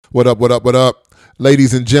What up, what up, what up?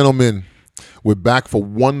 Ladies and gentlemen, we're back for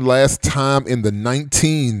one last time in the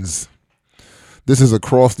 19s. This is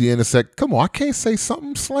Across the Intersect. Come on, I can't say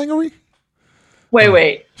something slangery.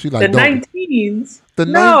 Wait. She like, the 19s? The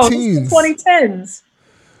no, 19s. This is the 2010s.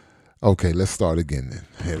 Okay, let's start again then.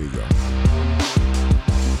 Here we go.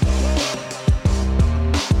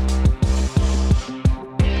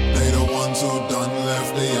 They the ones who done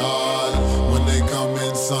left the yard. When they come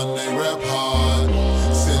in, son, they rep hard.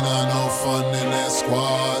 Sin on no fun in their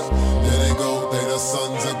squad. There they go, they the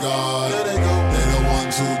sons of God. There they go. They the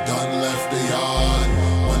ones who done left the yard.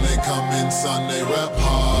 When they come in, son, they rep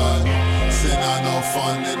hard. Sin on no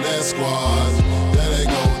fun in their squad. There they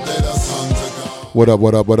go, they the sons of God. What up,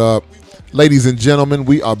 what up, what up? Ladies and gentlemen,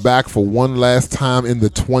 we are back for one last time in the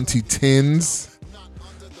 2010s.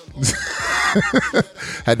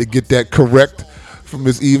 Had to get that correct from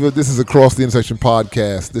Miss Eva. This is Across the Intersection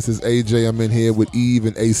podcast. This is AJ. I'm in here with Eve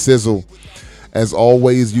and A Sizzle. As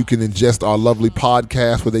always, you can ingest our lovely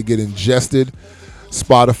podcast where they get ingested.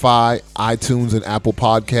 Spotify, iTunes, and Apple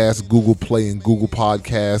Podcasts, Google Play and Google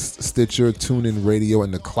Podcasts, Stitcher, TuneIn Radio,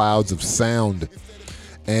 and the clouds of sound.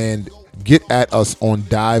 And get at us on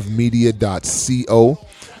divemedia.co.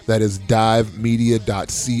 That is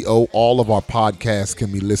divemedia.co. All of our podcasts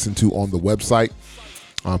can be listened to on the website.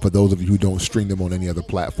 For those of you who don't stream them on any other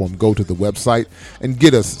platform, go to the website and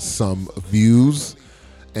get us some views.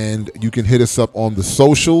 And you can hit us up on the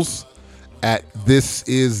socials at This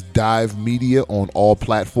Is Dive Media on all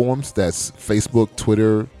platforms. That's Facebook,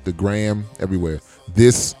 Twitter, the Gram, everywhere.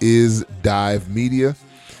 This is Dive Media.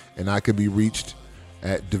 And I can be reached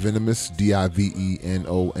at Divenomous,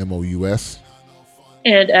 Divenomous.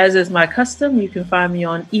 And as is my custom, you can find me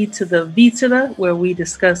on E to the V to the, where we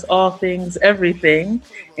discuss all things, everything,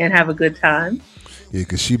 and have a good time. Yeah,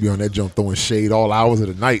 because she be on that jump throwing shade all hours of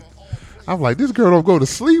the night. I'm like, this girl don't go to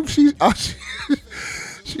sleep. She on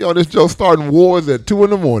this jump starting wars at 2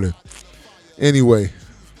 a.m. Anyway.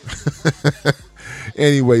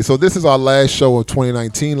 Anyway, so this is our last show of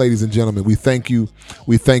 2019, ladies and gentlemen. We thank you.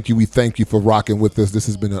 We thank you for rocking with us. This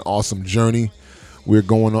has been an awesome journey. We're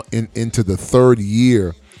going on into the third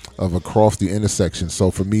year of Across the Intersection.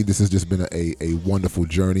 So for me, this has just been a wonderful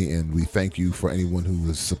journey, and we thank you for anyone who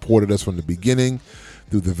has supported us from the beginning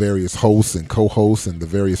through the various hosts and co-hosts and the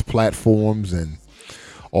various platforms and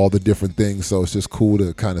all the different things. So it's just cool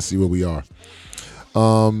to kind of see where we are.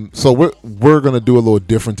 So we're going to do a little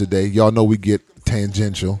different today. Y'all know we get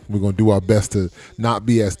tangential. We're going to do our best to not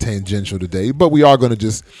be as tangential today, but we are going to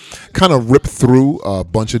just kind of rip through a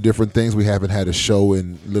bunch of different things. We haven't had a show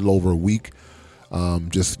in a little over a week,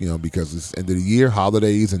 just, because it's end of the year,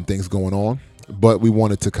 holidays and things going on. But we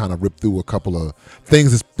wanted to kind of rip through a couple of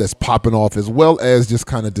things that's popping off, as well as just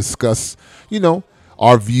kind of discuss,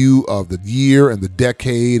 our view of the year and the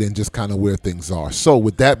decade and just kind of where things are. So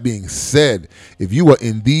with that being said, if you are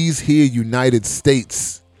in these here United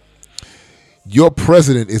States, your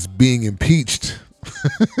president is being impeached.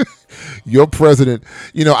 Your president,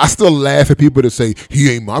 I still laugh at people that say, he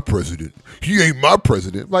ain't my president. He ain't my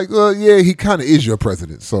president. Like, yeah, he kind of is your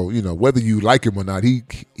president. So, whether you like him or not, he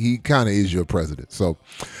kind of is your president. So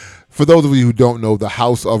for those of you who don't know, the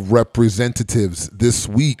House of Representatives this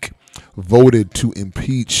week voted to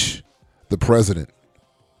impeach the president.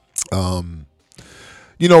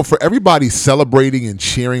 For everybody celebrating and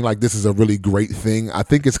cheering like this is a really great thing, I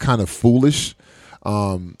think it's kind of foolish.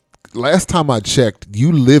 Last time I checked,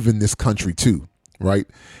 you live in this country too, right?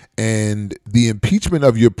 And the impeachment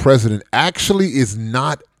of your president actually is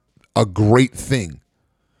not a great thing.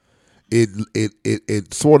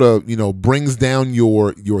 It sort of, brings down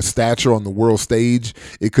your stature on the world stage.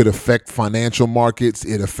 It could affect financial markets.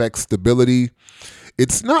 It affects stability.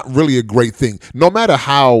 It's not really a great thing, no matter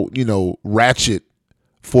how, ratchet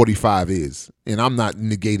 45 is. And I'm not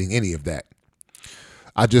negating any of that.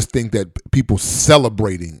 I just think that people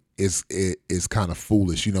celebrating is kind of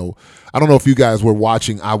foolish. I don't know if you guys were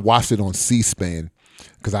watching. I watched it on C-SPAN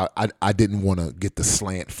because I didn't want to get the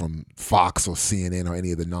slant from Fox or CNN or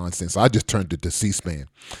any of the nonsense. So I just turned it to C-SPAN.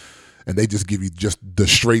 And they just give you just the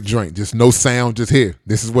straight joint, just no sound, just here.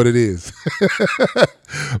 This is what it is.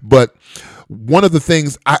 But one of the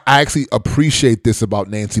things I actually appreciate this about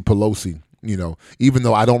Nancy Pelosi, even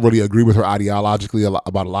though I don't really agree with her ideologically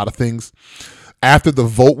about a lot of things. After the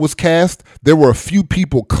vote was cast, there were a few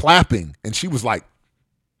people clapping, and she was like,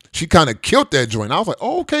 she kind of killed that joint. I was like,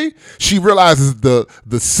 oh, okay. She realizes the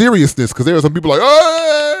seriousness, because there were some people like,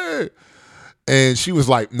 hey! And she was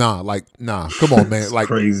like, nah, come on, man. Like,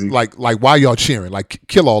 crazy. Like, why y'all cheering? Like,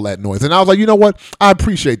 kill all that noise. And I was like, you know what? I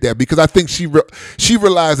appreciate that because I think she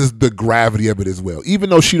realizes the gravity of it as well.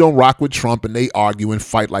 Even though she don't rock with Trump and they argue and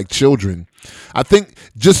fight like children, I think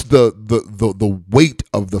just the weight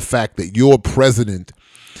of the fact that your president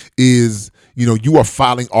is, you are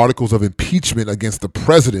filing articles of impeachment against the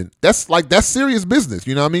president. That's serious business.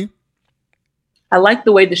 You know what I mean? I like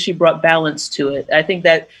the way that she brought balance to it. I think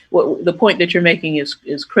that the point that you're making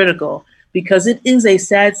is critical because it is a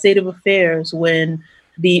sad state of affairs when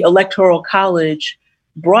the Electoral College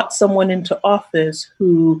brought someone into office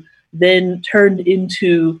who then turned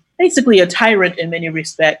into basically a tyrant in many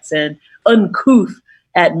respects and uncouth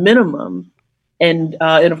at minimum, and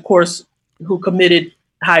of course, who committed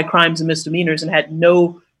high crimes and misdemeanors and had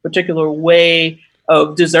no particular way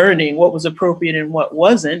of discerning what was appropriate and what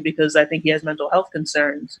wasn't, because I think he has mental health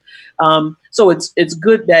concerns. So it's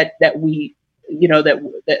good that we,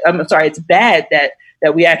 it's bad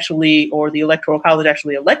that we actually, or the Electoral College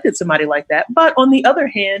actually elected somebody like that. But on the other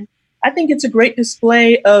hand, I think it's a great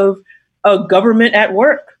display of a government at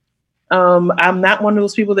work. I'm not one of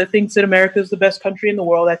those people that thinks that America is the best country in the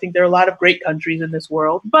world. I think there are a lot of great countries in this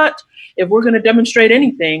world. But if we're going to demonstrate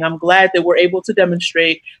anything, I'm glad that we're able to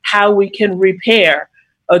demonstrate how we can repair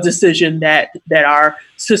a decision that our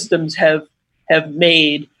systems have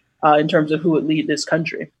made in terms of who would lead this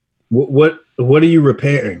country. What are you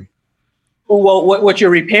repairing? Well, what you're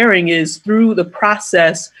repairing is through the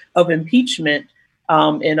process of impeachment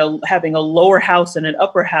and having a lower house and an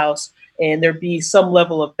upper house, and there be some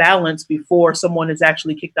level of balance before someone is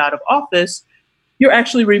actually kicked out of office, you're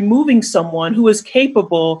actually removing someone who is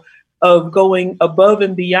capable of going above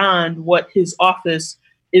and beyond what his office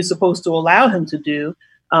is supposed to allow him to do.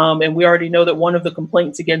 And we already know that one of the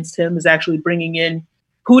complaints against him is actually bringing in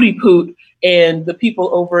Pootie Poot and the people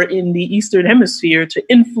over in the Eastern Hemisphere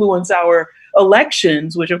to influence our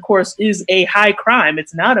elections, which of course is a high crime.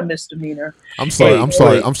 It's not a misdemeanor. I'm sorry.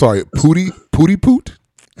 Pootie Poot?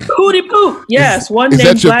 Pootie Poot. Yes. Is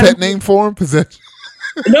that your pet name for him?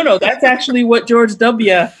 No, that's actually what George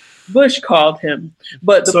W. Bush called him.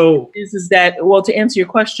 But the point is that, well, to answer your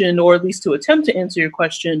question, or at least to attempt to answer your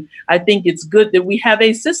question, I think it's good that we have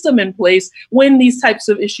a system in place when these types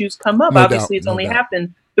of issues come up. Obviously, it's only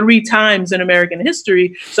happened 3 times in American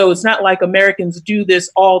history. So it's not like Americans do this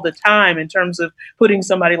all the time in terms of putting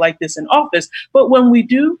somebody like this in office. But when we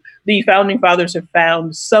do, the founding fathers have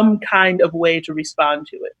found some kind of way to respond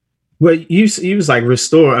to it. Well, you was like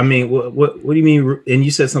restore. I mean, what do you mean? And you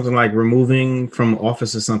said something like removing from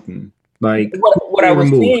office or something. Like what I was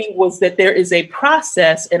saying was that there is a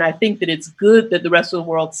process, and I think that it's good that the rest of the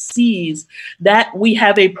world sees that we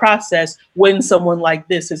have a process when someone like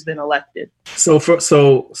this has been elected. So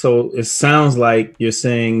it sounds like you're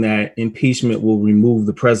saying that impeachment will remove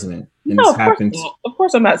the president. And no, of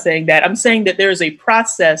course I'm not saying that. I'm saying that there is a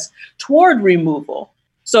process toward removal.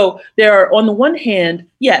 So there are, on the one hand,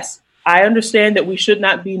 yes, I understand that we should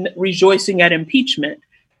not be rejoicing at impeachment.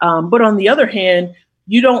 But on the other hand,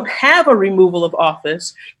 you don't have a removal of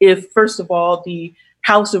office if, first of all, the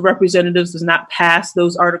House of Representatives does not pass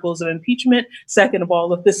those articles of impeachment. Second of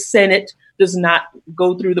all, if the Senate does not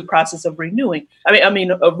go through the process of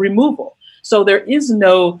of removal. So there is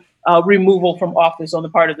no removal from office on the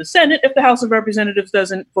part of the Senate if the House of Representatives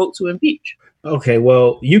doesn't vote to impeach. Okay,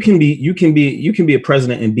 well, you can be a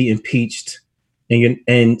president and be impeached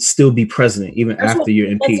and still be president even after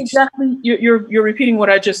you're impeached. That's exactly, you're repeating what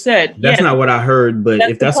I just said. That's not what I heard, but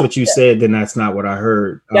if that's what you said, then that's not what I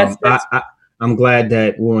heard. I'm glad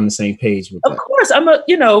that we're on the same page with that. Of course,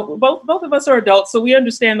 both of us are adults, so we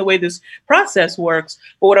understand the way this process works.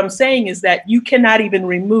 But what I'm saying is that you cannot even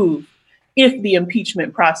remove if the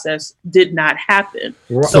impeachment process did not happen.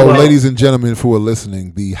 So, ladies and gentlemen, who are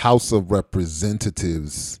listening, the House of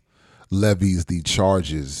Representatives levies the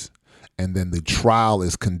charges, and then the trial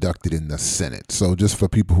is conducted in the Senate. So just for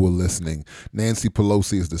people who are listening, Nancy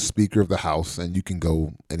Pelosi is the Speaker of the House, and you can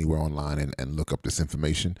go anywhere online and look up this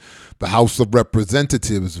information. The House of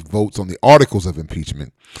Representatives votes on the articles of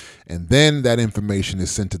impeachment, and then that information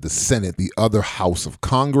is sent to the Senate, the other House of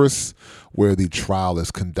Congress, where the trial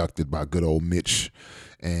is conducted by good old Mitch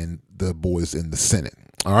and the boys in the Senate.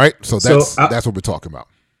 All right, so that's what we're talking about.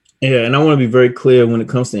 Yeah, and I want to be very clear when it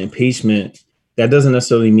comes to impeachment. That doesn't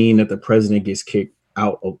necessarily mean that the president gets kicked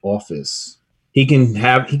out of office. He can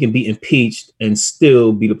be impeached and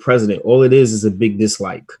still be the president. All it is a big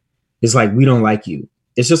dislike. It's like, we don't like you.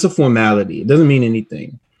 It's just a formality. It doesn't mean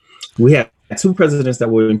anything. We have 2 presidents that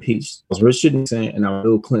were impeached. It was Richard Nixon and now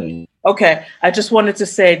Bill Clinton. Okay. I just wanted to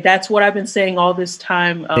say that's what I've been saying all this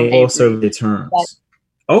time. They all served their terms.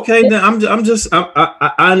 Okay, then I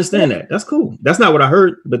understand that. That's cool. That's not what I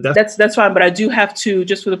heard, but that's fine. But I do have to,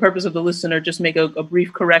 just for the purpose of the listener, just make a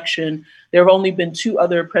brief correction. There have only been two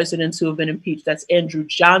other presidents who have been impeached. That's Andrew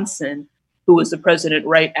Johnson, who was the president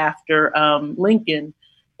right after Lincoln,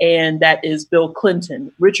 and that is Bill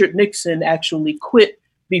Clinton. Richard Nixon actually quit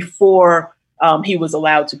before he was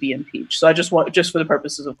allowed to be impeached. So I just for the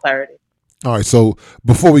purposes of clarity. All right. So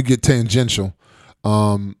before we get tangential,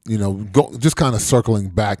 just kind of circling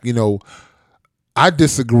back, I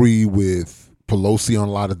disagree with Pelosi on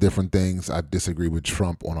a lot of different things. I disagree with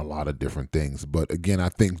Trump on a lot of different things. But again, I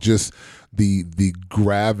think just the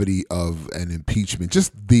gravity of an impeachment,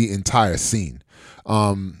 just the entire scene,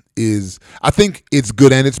 I think it's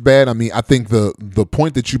good and it's bad. I mean, I think the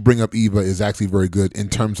point that you bring up, Eva, is actually very good in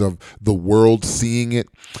terms of the world seeing it.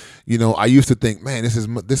 I used to think, man,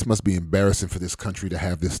 this must be embarrassing for this country to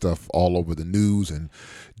have this stuff all over the news and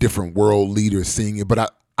different world leaders seeing it.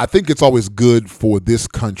 But I think it's always good for this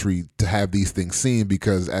country to have these things seen,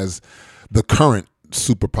 because as the current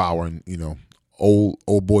superpower, and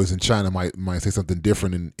old boys in China might say something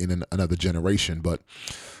different in another generation, but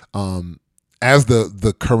as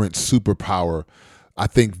the current superpower, I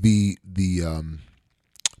think the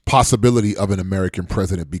possibility of an American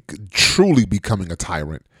president truly becoming a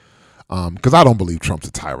tyrant. Because I don't believe Trump's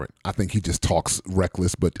a tyrant. I think he just talks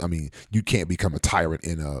reckless. But I mean, you can't become a tyrant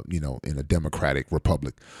in a democratic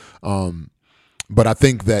republic. But I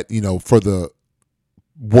think that for the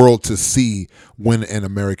world to see when an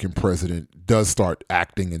American president does start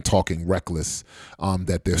acting and talking reckless,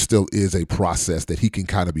 that there still is a process that he can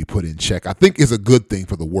kind of be put in check, I think is a good thing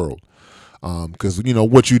for the world. Because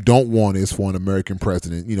what you don't want is for an American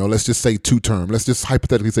president, let's just say 2-term. Let's just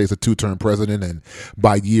hypothetically say it's a 2-term president, and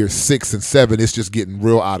by year 6 and 7, it's just getting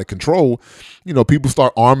real out of control. People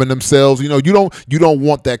start arming themselves. You don't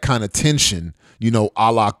want that kind of tension,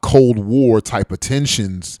 a la Cold War type of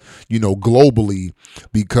tensions, globally,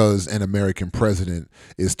 because an American president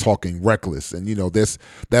is talking reckless. And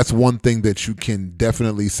that's one thing that you can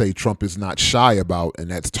definitely say Trump is not shy about, and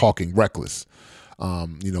that's talking reckless.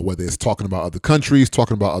 Whether it's talking about other countries,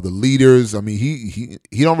 talking about other leaders. I mean,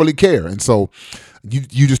 he don't really care. And so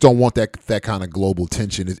you just don't want that kind of global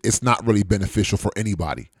tension. It's not really beneficial for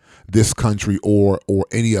anybody, this country or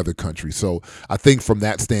any other country. So I think from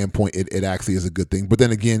that standpoint, it actually is a good thing. But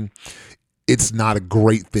then again, it's not a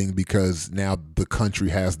great thing, because now the country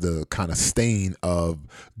has the kind of stain of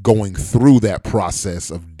going through that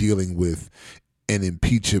process of dealing with an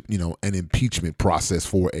impeachment process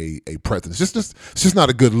for a president. It's just not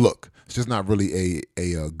a good look. It's just not really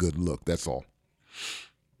a good look. That's all.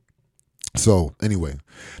 So anyway,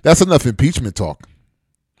 that's enough impeachment talk.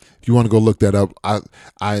 If you want to go look that up,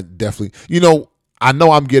 I definitely, I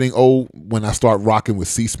know I'm getting old when I start rocking with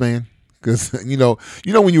C-SPAN, because when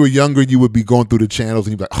you were younger, you would be going through the channels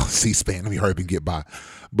and you'd be like, oh, C-SPAN, let me hurry up and get by.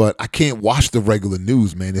 But I can't watch the regular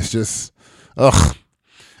news, man. It's just, ugh.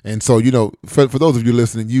 And so, for those of you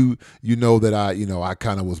listening, you know that I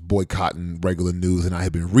kind of was boycotting regular news, and I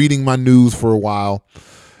had been reading my news for a while,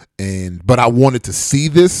 but I wanted to see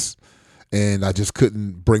this, and I just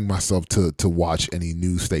couldn't bring myself to watch any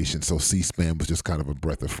news station. So C-SPAN was just kind of a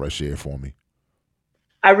breath of fresh air for me.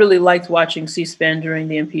 I really liked watching C-SPAN during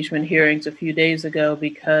the impeachment hearings a few days ago,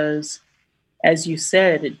 because, as you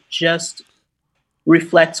said, it just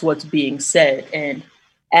reflects what's being said. And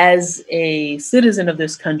as a citizen of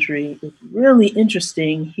this country, it's really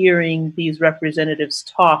interesting hearing these representatives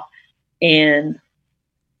talk and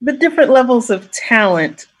the different levels of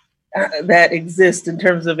talent that exist in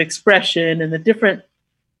terms of expression and the different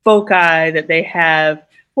foci that they have.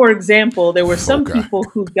 For example, there were some people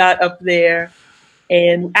who got up there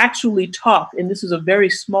and actually talked, and this is a very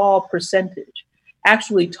small percentage,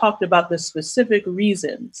 actually talked about the specific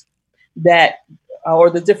reasons that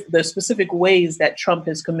or the specific ways that Trump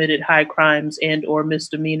has committed high crimes and or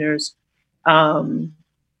misdemeanors, and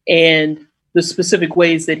the specific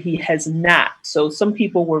ways that he has not. So some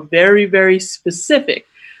people were very, very specific,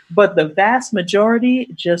 but the vast majority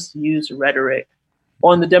just used rhetoric.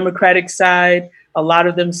 On the Democratic side, a lot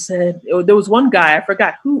of them said, there was one guy, I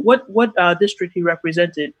forgot what district he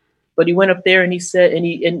represented, but he went up there and he said,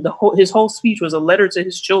 his whole speech was a letter to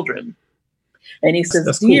his children. And he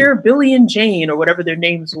says, "Dear cool. Billy and Jane," or whatever their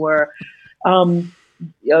names were,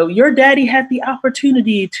 your daddy had the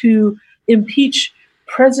opportunity to impeach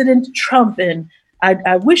President Trump, and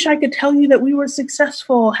I wish I could tell you that we were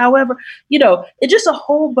successful. However, it's just a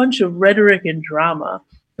whole bunch of rhetoric and drama.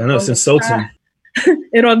 I know, it's insulting.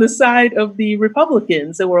 And on the side of the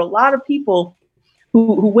Republicans, there were a lot of people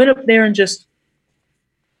who went up there and just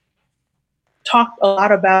talked a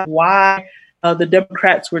lot about why the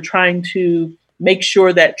Democrats were trying to make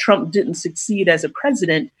sure that Trump didn't succeed as a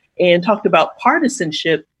president, and talked about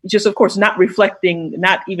partisanship, just of course not reflecting,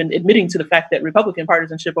 not even admitting to the fact that Republican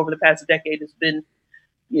partisanship over the past decade has been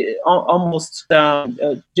almost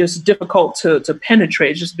just difficult to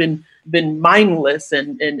penetrate. It's just been mindless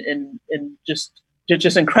and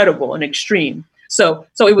just incredible and extreme. So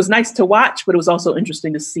it was nice to watch, but it was also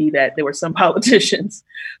interesting to see that there were some politicians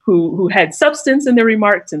who had substance in their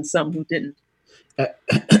remarks and some who didn't.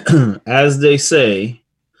 As they say,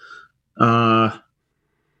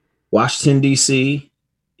 Washington, D.C.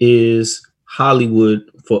 is Hollywood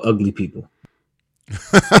for ugly people.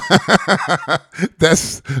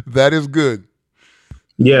 That is good.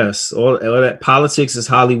 Yes, all that politics is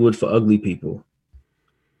Hollywood for ugly people.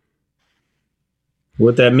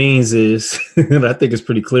 What that means is, and I think it's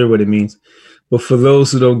pretty clear what it means, but for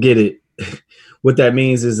those who don't get it, what that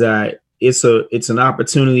means is that it's an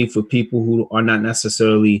opportunity for people who are not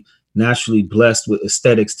necessarily naturally blessed with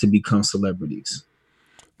aesthetics to become celebrities.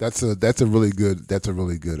 That's a really good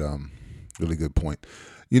point.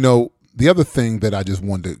 You know, the other thing that I just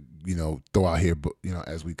wanted to, throw out here, but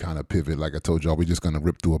as we kind of pivot, like I told y'all, we're just going to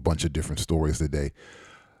rip through a bunch of different stories today.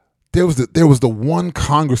 There was the one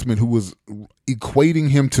congressman who was equating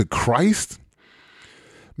him to Christ.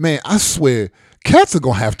 Man, I swear, cats are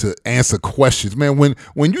gonna have to answer questions, man.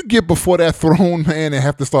 When you get before that throne, man, and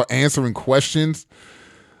have to start answering questions,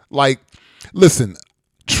 like, listen,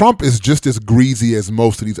 Trump is just as greasy as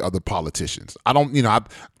most of these other politicians. I don't,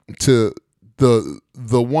 to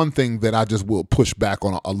the one thing that I just will push back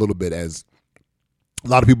on a little bit, as a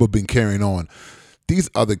lot of people have been carrying on. These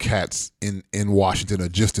other cats in Washington are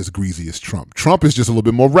just as greasy as Trump. Trump is just a little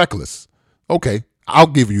bit more reckless. Okay, I'll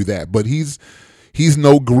give you that, but he's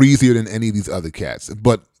no greasier than any of these other cats.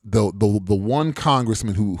 But the one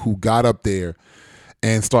congressman who got up there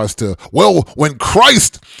and starts to, well, when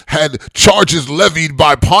Christ had charges levied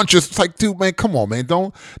by Pontius, it's like, dude, man, come on, man,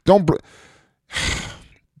 don't.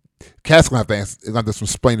 Cat's gonna have to answer. It's gonna have some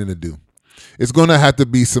splaining to do. It's gonna have to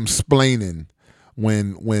be some splaining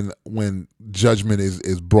when judgment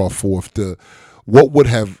is brought forth. To what would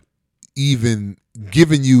have even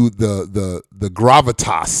given you the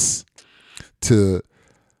gravitas to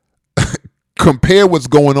compare what's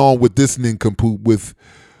going on with this nincompoop with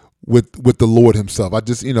the Lord himself. I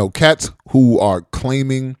just, cats who are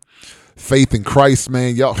claiming faith in Christ,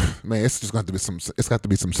 man, y'all, man, it's just got to be some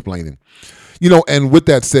splaining. And with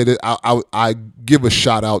that said, I give a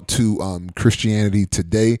shout out to Christianity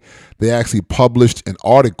Today. They actually published an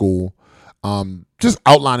article just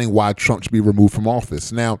outlining why Trump should be removed from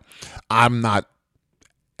office. Now, I'm not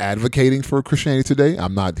advocating for Christianity Today.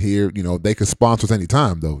 I'm not here. They could sponsor us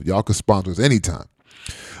anytime, though. Y'all could sponsor us anytime.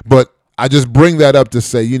 But I just bring that up to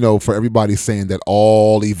say, for everybody saying that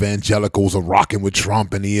all evangelicals are rocking with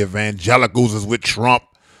Trump and the evangelicals is with Trump.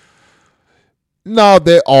 No,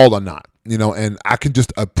 they all are not. And I can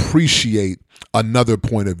just appreciate another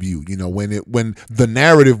point of view. When the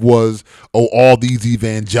narrative was, oh, all these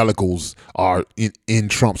evangelicals are in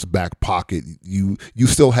Trump's back pocket, you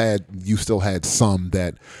still had some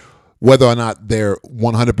that, whether or not they're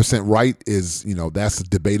 100% right is, that's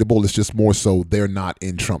debatable. It's just more so they're not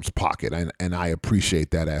in Trump's pocket, and I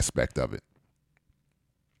appreciate that aspect of it.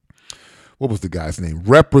 What was the guy's name?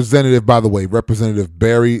 Representative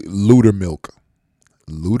Barry Ludermilk.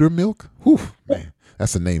 Ludermilk? Whew, man,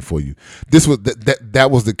 that's a name for you. This was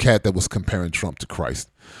that was the cat that was comparing Trump to Christ.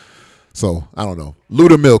 So I don't know.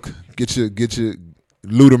 Ludermilk, get your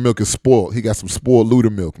Ludermilk is spoiled. He got some spoiled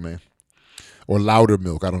Ludermilk, man, or louder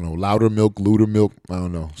milk. I don't know. Louder milk, Ludermilk. I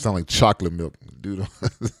don't know. Sound like chocolate milk, dude.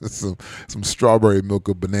 some strawberry milk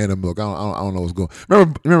or banana milk. I don't know what's going.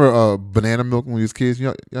 Remember banana milk when we was kids?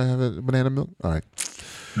 Y'all have banana milk? All right.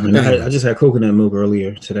 I just had coconut milk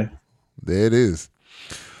earlier today. There it is.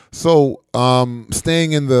 So,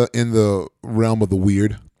 staying in the realm of the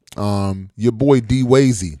weird, your boy D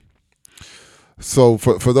Wazy. So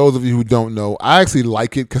for those of you who don't know, I actually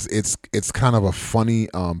like it because it's kind of a funny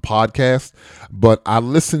podcast. But I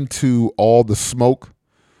listened to All the Smoke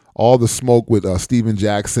with Steven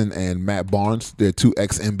Jackson and Matt Barnes. They're two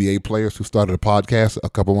ex-NBA players who started a podcast a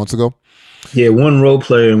couple months ago. Yeah, one role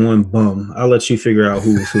player and one bum. I'll let you figure out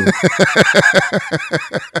who's who.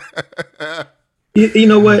 You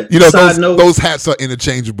know what? Those hats are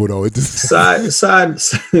interchangeable, though. It just side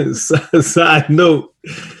note.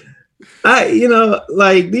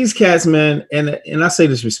 Like these cats, man, and I say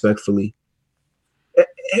this respectfully.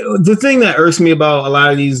 The thing that irks me about a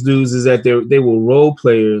lot of these dudes is that they were role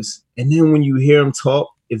players, and then when you hear them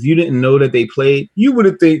talk, if you didn't know that they played, you would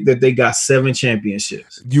have think that they got 7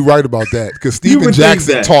 championships. You're right about that, because Steven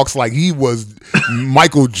Jackson talks like he was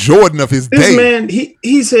Michael Jordan of his day. This man,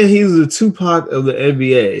 he said he was the Tupac of the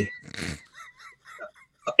NBA.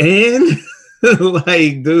 And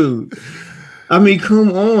like, dude, I mean,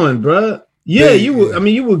 come on, bro. Yeah, you were. I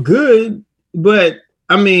mean, you were good, but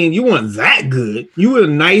I mean, you weren't that good. You were a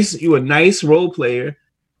nice role player,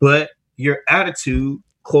 but your attitude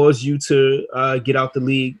caused you to get out the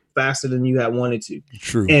league faster than you had wanted to.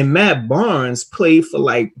 True. And Matt Barnes played for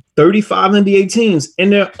like 35 NBA teams,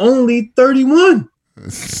 and they're only 31.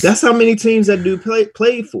 That's how many teams that dude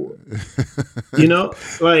played for. You know,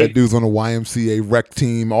 like that dude's on a YMCA rec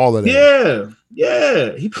team, all of that.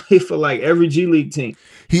 Yeah. He played for like every G League team.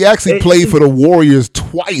 He actually played for the Warriors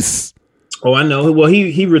twice. Oh, I know. Well,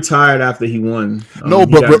 he retired after he won. No,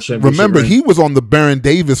 but remember, he was on the Baron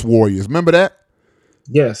Davis Warriors. Remember that?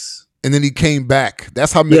 Yes. And then he came back.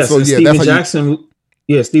 That's how. Yes. So yeah, Steven that's Jackson.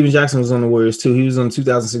 Yeah, Steven Jackson was on the Warriors too. He was on the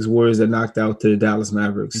 2006 Warriors that knocked out the Dallas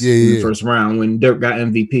Mavericks in the first round when Dirk got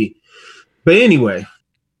MVP. But anyway,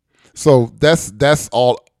 so that's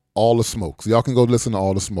all the smoke. So y'all can go listen to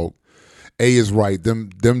All the Smoke. A is right. Them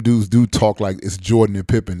dudes do talk like it's Jordan and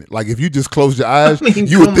Pippen. Like if you just close your eyes,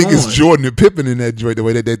 you would think it's Jordan and Pippen in that joint, the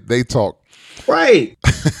way that they talk. Right.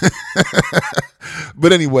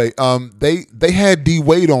 But anyway, they had D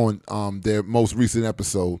Wade on their most recent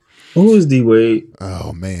episode. Who is D Wade?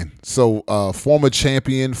 Oh man. So former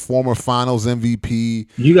champion, former finals MVP.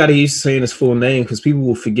 You gotta use saying his full name because people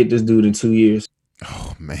will forget this dude in 2 years.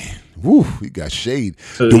 Oh man. Woo, he got shade.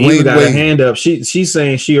 So Dwayne got a hand up. She's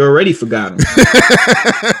saying she already forgot him.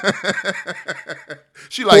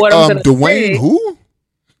 She like Dwayne who?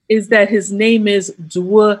 Is that his name is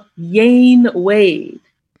Dwyane Wade.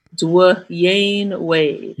 Dwyane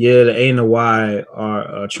Wade. Yeah, the A and the Y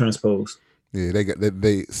are transposed. Yeah,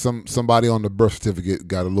 somebody on the birth certificate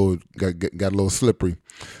got a little slippery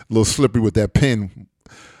with that pen.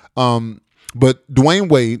 But Dwayne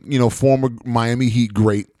Wade, you know, former Miami Heat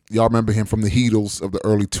great. Y'all remember him from the Heatles of the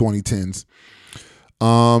early 2010s.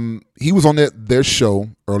 He was on their show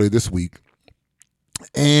earlier this week,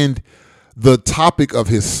 and the topic of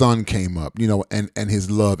his son came up, you know, and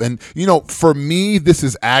his love. And, you know, for me, this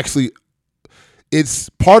is actually, it's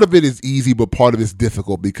part of it is easy, but part of it's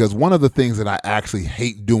difficult, because one of the things that I actually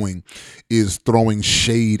hate doing is throwing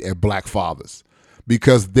shade at black fathers,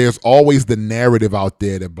 because there's always the narrative out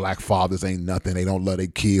there that black fathers ain't nothing. They don't love their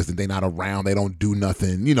kids, and they not around. They don't do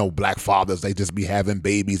nothing. You know, black fathers, they just be having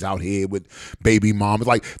babies out here with baby mamas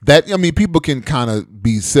like that. I mean, people can kind of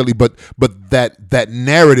be silly, but that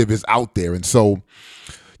narrative is out there. And so,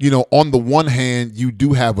 you know, on the one hand, you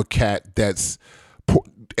do have a cat that's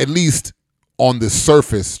at least on the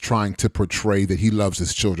surface trying to portray that he loves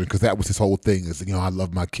his children, because that was his whole thing is, you know, I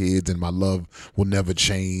love my kids and my love will never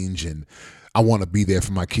change, and I want to be there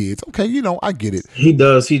for my kids. Okay, you know, I get it. He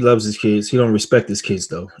does. He loves his kids. He don't respect his kids,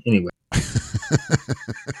 though. Anyway.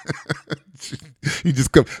 You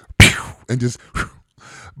just come and just.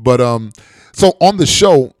 But so on the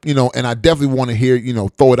show, you know, and I definitely want to hear, you know,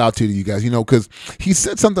 throw it out to you guys, you know, because he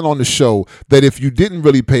said something on the show that if you didn't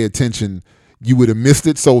really pay attention, you would have missed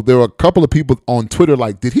it. So there were a couple of people on Twitter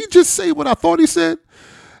like, did he just say what I thought he said?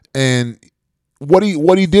 And what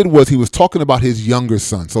he did was he was talking about his younger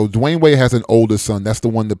son. So Dwayne Wade has an older son. That's the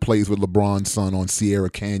one that plays with LeBron's son on Sierra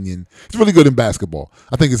Canyon. He's really good in basketball.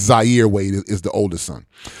 I think it's Zaire Wade is the older son.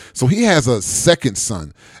 So he has a second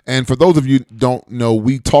son. And for those of you who don't know,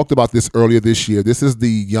 we talked about this earlier this year. This is the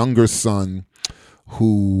younger son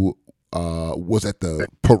who was at the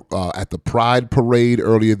Pride Parade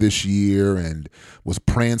earlier this year and was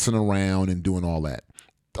prancing around and doing all that.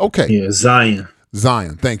 Okay. Yeah,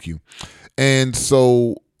 Zion, thank you. And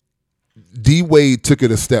so D Wade took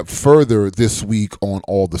it a step further this week on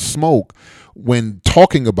All the Smoke. When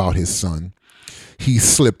talking about his son, he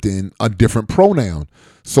slipped in a different pronoun.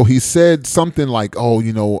 So he said something like, oh,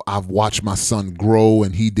 you know, I've watched my son grow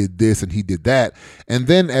and he did this and he did that. And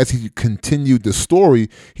then as he continued the story,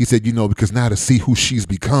 he said, you know, because now to see who she's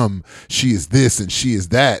become, she is this and she is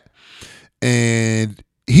that. And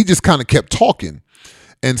he just kind of kept talking.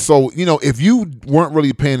 And so, you know, if you weren't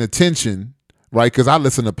really paying attention, right, because I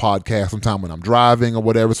listen to podcasts sometime when I'm driving or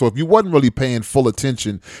whatever. So if you wasn't really paying full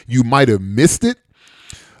attention, you might have missed it.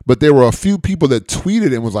 But there were a few people that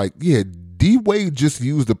tweeted and was like, yeah, D Wade just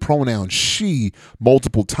used the pronoun she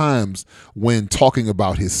multiple times when talking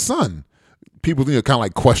about his son. People, you know, kind of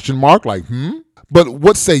like question mark, like, But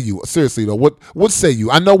what say you? Seriously though, what say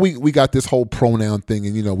you? I know we got this whole pronoun thing,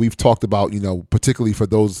 and you know we've talked about, you know, particularly for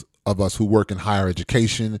those of us who work in higher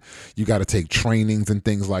education. You got to take trainings and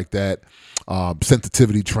things like that,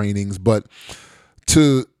 sensitivity trainings. But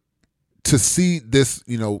to see this,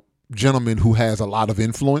 gentleman who has a lot of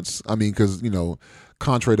influence. I mean, because,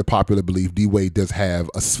 contrary to popular belief, D. Wade does have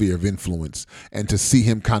a sphere of influence. And to see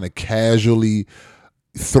him kind of casually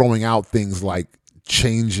throwing out things like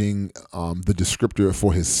changing the descriptor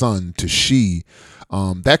for his son to she,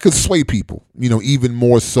 that could sway people, even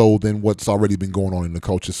more so than what's already been going on in the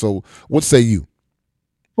culture. So what say you?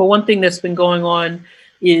 Well, one thing that's been going on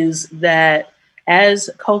is that as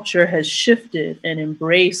culture has shifted and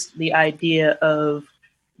embraced the idea of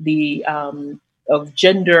the of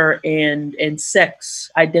gender and sex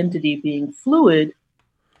identity being fluid,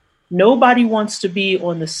 nobody wants to be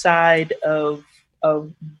on the side of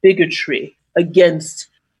bigotry against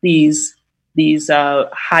these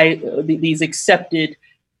accepted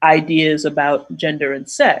ideas about gender and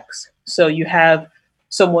sex. So you have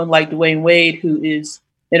someone like Dwayne Wade, who is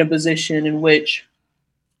in a position in which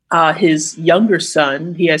his younger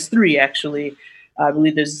son, he has three actually, I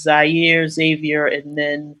believe there's Zaire, Xavier, and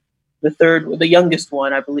then the youngest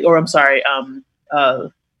one, I believe, or I'm sorry,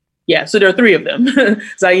 so there are three of them,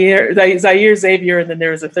 Zaire, Xavier, and then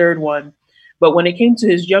there's a third one. But when it came to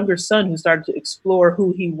his younger son, who started to explore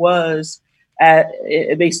who he was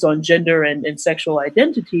based on gender and sexual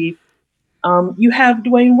identity, you have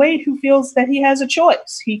Dwayne Wade, who feels that he has a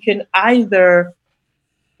choice. He can either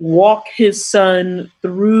walk his son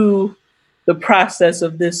through the process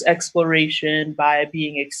of this exploration by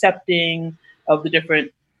being accepting of the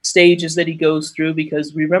different stages that he goes through,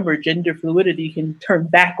 because remember, gender fluidity can turn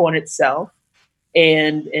back on itself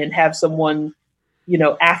and have someone,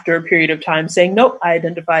 after a period of time saying, nope, I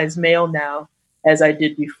identify as male now, as I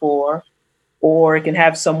did before. Or it can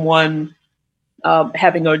have someone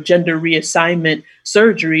having a gender reassignment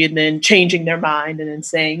surgery and then changing their mind and then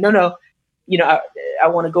saying, no, I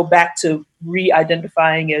want to go back to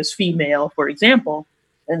re-identifying as female, for example.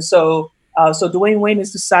 And so Dwayne Wade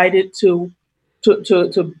has decided to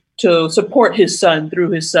support his son through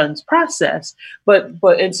his son's process.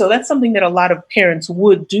 And so that's something that a lot of parents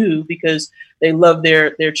would do because they love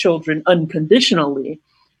their children unconditionally.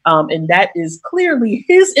 And that is clearly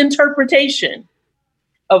his interpretation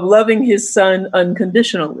of loving his son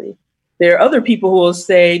unconditionally. There are other people who will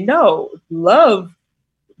say, no, love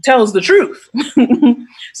tells the truth.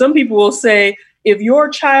 Some people will say, if your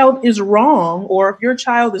child is wrong, or if your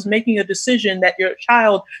child is making a decision that your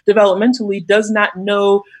child developmentally does not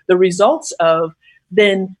know the results of,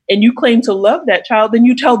 and you claim to love that child, then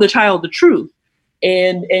you tell the child the truth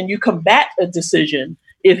and you combat a decision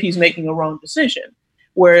if he's making a wrong decision.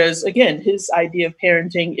 Whereas, again, his idea of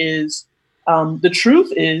parenting is the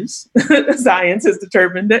truth is science has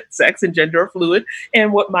determined that sex and gender are fluid,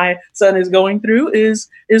 and what my son is going through is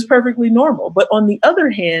perfectly normal. But on the other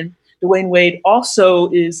hand, Dwayne Wade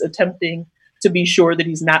also is attempting to be sure that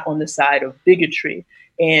he's not on the side of bigotry.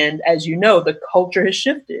 And as you know, the culture has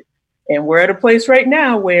shifted, and we're at a place right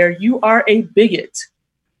now where you are a bigot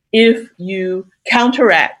if you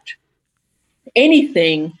counteract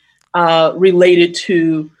anything related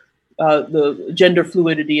to the gender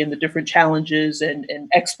fluidity and the different challenges and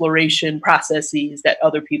exploration processes that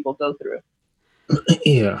other people go through.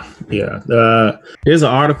 Yeah. There's an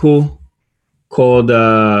article called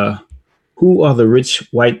 "Who Are the Rich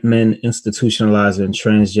White Men Institutionalizing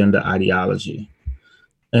Transgender Ideology?"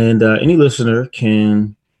 And any listener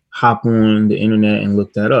can hop on the internet and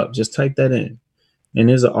look that up. Just type that in. And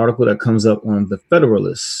there's an article that comes up on The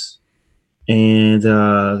Federalist. And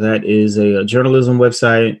that is a journalism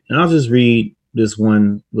website. And I'll just read this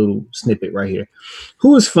one little snippet right here.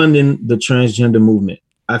 Who is funding the transgender movement?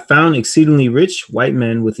 I found exceedingly rich white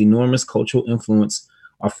men with enormous cultural influence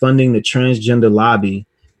are funding the transgender lobby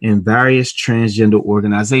and various transgender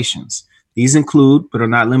organizations. These include, but are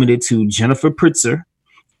not limited to, Jennifer Pritzker,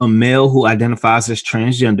 a male who identifies as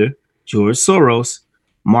transgender, George Soros,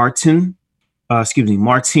 Martine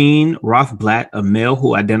Rothblatt, a male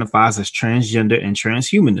who identifies as transgender and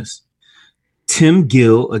transhumanist, Tim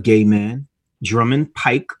Gill, a gay man, Drummond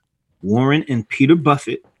Pike, Warren and Peter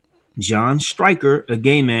Buffett, John Stryker, a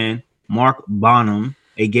gay man, Mark Bonham,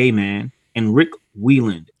 a gay man, and Rick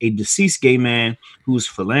Wieland, a deceased gay man whose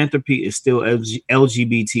philanthropy is still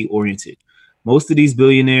LGBT oriented. Most of these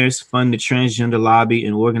billionaires fund the transgender lobby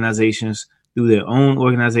and organizations through their own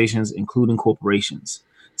organizations, including corporations.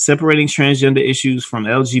 Separating transgender issues from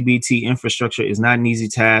LGBT infrastructure is not an easy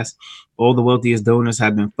task. All the wealthiest donors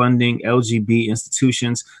have been funding LGBT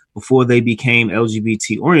institutions before they became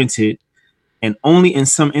LGBT oriented, and only in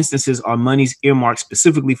some instances are monies earmarked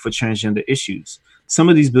specifically for transgender issues. Some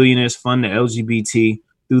of these billionaires fund the LGBT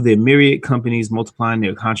through their myriad companies, multiplying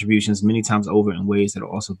their contributions many times over in ways that are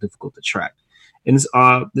also difficult to track. And this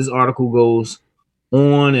article goes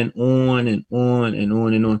on and on and on and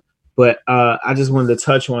on and on. But I just wanted to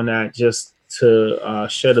touch on that just to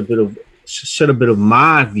shed a bit of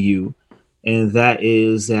my view, and that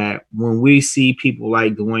is that when we see people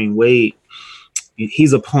like Dwayne Wade,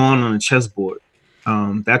 he's a pawn on a chessboard.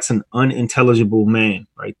 That's an unintelligible man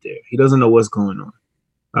right there. He doesn't know what's going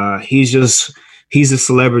on. He's a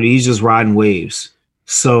celebrity. He's just riding waves.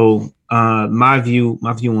 So my view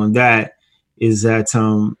on that is that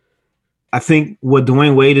I think what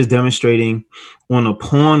Dwayne Wade is demonstrating on a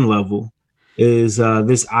pawn level is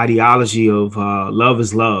this ideology of love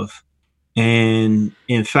is love. And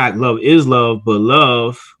in fact, love is love, but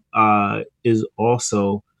love is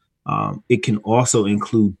also, it can also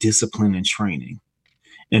include discipline and training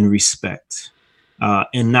and respect,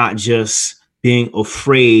 and not just being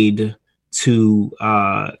afraid to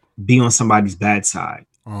be on somebody's bad side.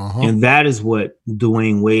 And that is what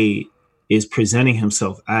Dwayne Wade is presenting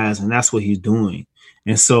himself as, and that's what he's doing.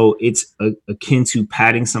 And so it's akin to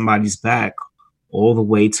patting somebody's back all the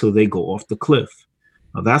way till they go off the cliff.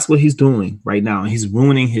 That's what he's doing right now. And he's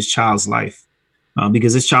ruining his child's life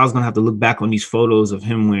because his child's going to have to look back on these photos of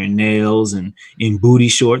him wearing nails and in booty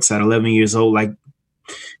shorts at 11 years old. Like,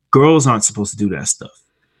 girls aren't supposed to do that stuff.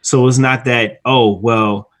 So it's not that, oh,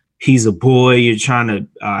 well, he's a boy, you're trying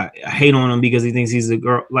to hate on him because he thinks he's a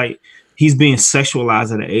girl. Like, he's being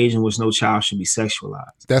sexualized at an age in which no child should be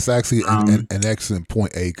sexualized. That's actually an excellent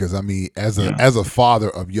point, A, because I mean, as a father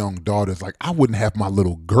of young daughters, like, I wouldn't have my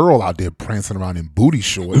little girl out there prancing around in booty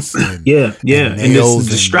shorts. And, and it's a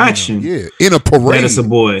distraction. In a parade. That it's a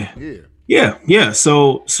boy. Yeah.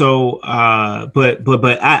 So,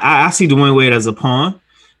 but I see Dwayne Wade as a pawn,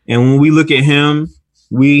 and when we look at him,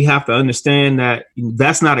 we have to understand that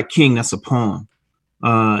that's not a king, that's a pawn.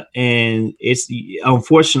 And it's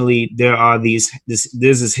unfortunately there's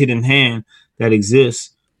this hidden hand that exists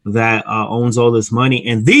that owns all this money,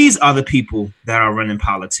 and these are the people that are running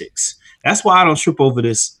politics. That's why I don't trip over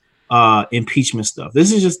this impeachment stuff.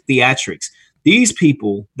 This is just theatrics. These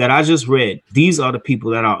people that I just read, these are the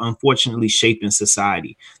people that are unfortunately shaping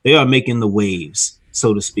society. They are making the waves,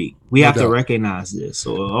 so to speak. We have to recognize this,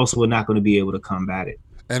 or else we're not going to be able to combat it.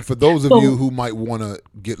 And for those of you who might want to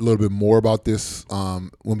get a little bit more about this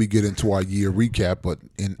when we get into our year recap, but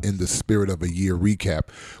in the spirit of a year recap,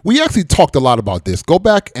 we actually talked a lot about this. Go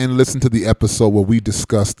back and listen to the episode where we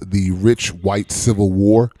discussed the rich white civil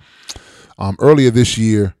war. Earlier this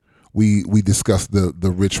year, we discussed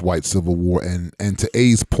the rich white civil war. And to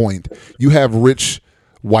A's point, you have rich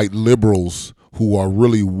white liberals who are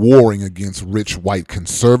really warring against rich white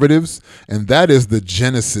conservatives. And that is the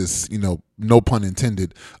genesis, no pun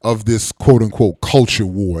intended, of this quote unquote culture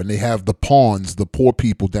war. And they have the pawns, the poor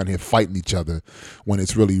people down here fighting each other when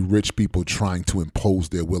it's really rich people trying to impose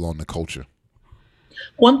their will on the culture.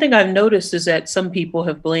 One thing I've noticed is that some people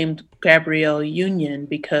have blamed Gabrielle Union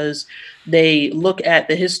because they look at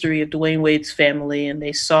the history of Dwayne Wade's family and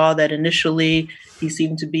they saw that initially he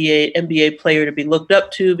seemed to be an NBA player to be looked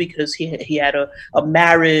up to because he had a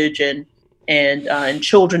marriage and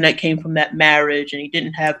children that came from that marriage, and he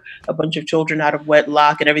didn't have a bunch of children out of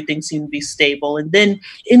wedlock, and everything seemed to be stable. And then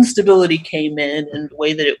instability came in, and the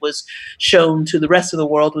way that it was shown to the rest of the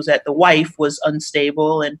world was that the wife was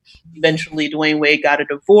unstable, and eventually Dwayne Wade got a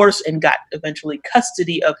divorce and got eventually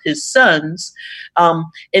custody of his sons.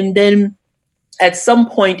 And then at some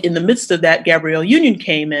point in the midst of that, Gabrielle Union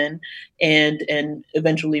came in and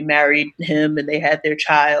eventually married him, and they had their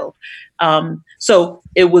child. So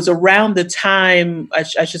it was around the time, I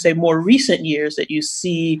should say more recent years, that you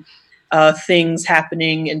see things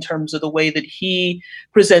happening in terms of the way that he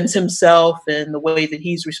presents himself and the way that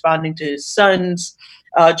he's responding to his son's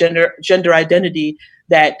gender identity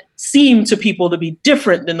that seem to people to be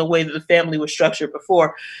different than the way that the family was structured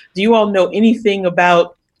before. Do you all know anything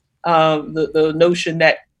about the notion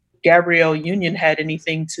that Gabrielle Union had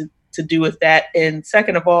anything to do with that? And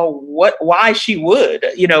second of all, why she would,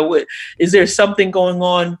 is there something going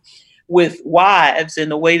on with wives and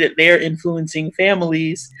the way that they're influencing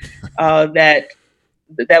families that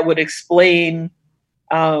would explain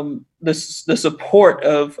the support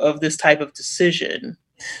of this type of decision?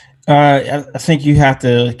 I think you have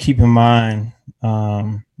to keep in mind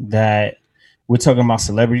that we're talking about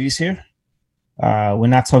celebrities here. We're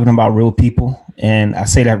not talking about real people, and I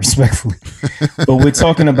say that respectfully, but we're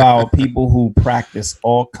talking about people who practice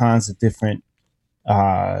all kinds of different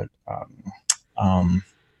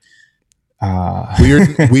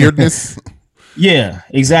weirdness. Yeah,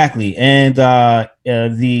 exactly. And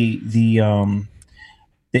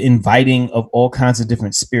the inviting of all kinds of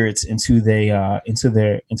different spirits into their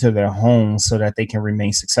homes so that they can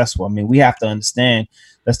remain successful. I mean, we have to understand.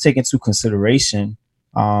 Let's take into consideration.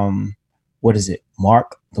 What is it?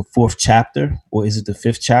 Mark, the 4th chapter, or is it the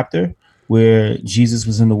 5th chapter, where Jesus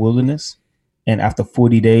was in the wilderness, and after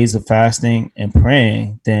 40 days of fasting and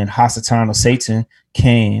praying, then Hasatan, or Satan,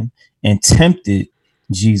 came and tempted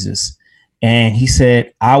Jesus, and he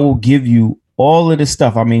said, "I will give you all of this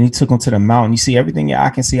stuff." I mean, he took him to the mountain. You see, everything that I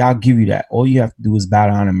can see, I'll give you that. All you have to do is bow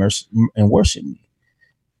down and worship me.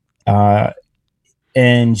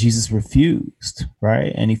 And Jesus refused,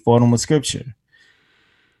 right? And he fought him with scripture.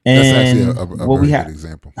 And that's actually a very good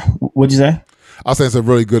example. What'd you say? I'll say it's a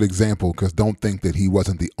really good example, because don't think that he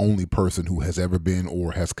wasn't the only person who has ever been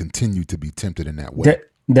or has continued to be tempted in that way.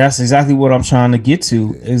 That's exactly what I'm trying to get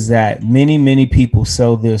to, is that many, many people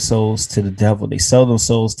sell their souls to the devil. They sell their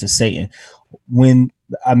souls to Satan.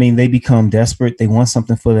 They become desperate. They want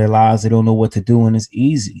something for their lives. They don't know what to do, and it's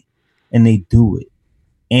easy, and they do it.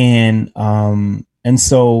 And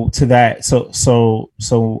so to that, so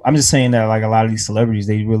I'm just saying that, like, a lot of these celebrities,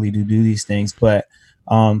 they really do these things, but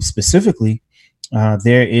specifically,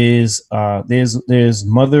 there's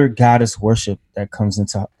mother goddess worship that comes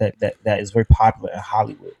into that is very popular in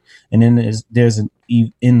Hollywood, and then there's an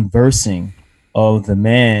inversing of the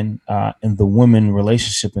man and the woman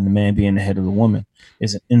relationship, and the man being the head of the woman.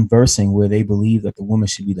 Is an inversing where they believe that the woman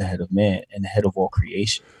should be the head of man and the head of all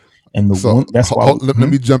creation. And that's why. Let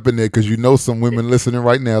me jump in there, because some women listening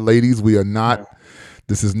right now, ladies. We are not. Yeah.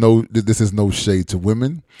 This is no shade to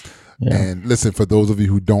women. Yeah. And listen, for those of you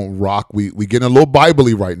who don't rock, we getting a little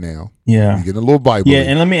Bible-y right now. Yeah, we getting a little Bible-y. Yeah,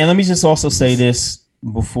 and let me just also say this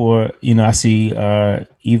before I see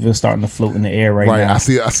Eva starting to float in the air right now. I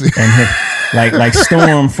see. And like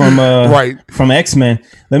Storm from right from X-Men.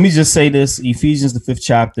 Let me just say this: Ephesians, the 5th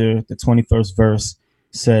chapter, the 21st verse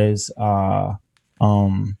says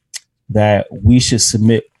that we should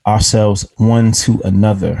submit ourselves one to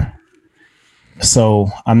another. So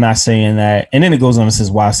I'm not saying that, and then it goes on and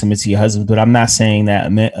says, "Why submit to your husband?" But I'm not saying that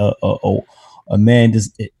a man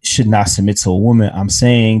should not submit to a woman. I'm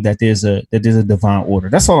saying that there's a divine order.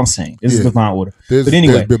 That's all I'm saying. There's a divine order. But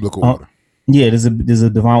anyway, there's biblical order. Yeah, there's a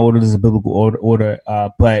divine order. There's a biblical order.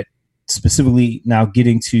 But specifically now,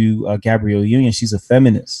 getting to Gabrielle Union, she's a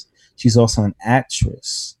feminist. She's also an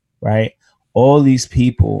actress, right? All these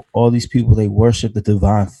people, they worship the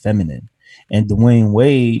divine feminine, and Dwayne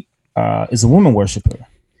Wade is a woman worshiper,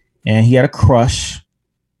 and he had a crush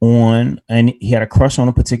on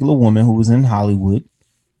a particular woman who was in Hollywood,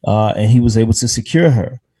 and he was able to secure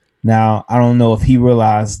her. Now, I don't know if he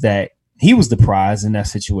realized that he was the prize in that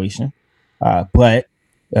situation, but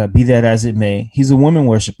be that as it may, he's a woman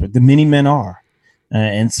worshiper. The many men are,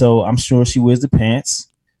 and so I'm sure she wears the pants,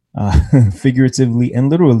 figuratively and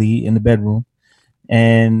literally, in the bedroom.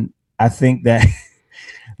 And I think that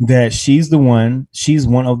she's one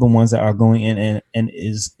of the ones that are going in and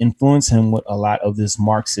is influencing with a lot of this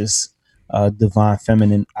Marxist divine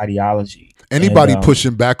feminine ideology. Anybody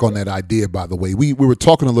pushing back on that idea, by the way, we were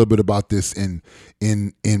talking a little bit about this in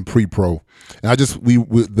pre-pro, and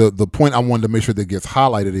the point I wanted to make sure that gets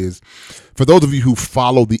highlighted is, for those of you who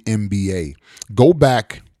follow the NBA, go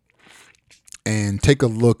back and take a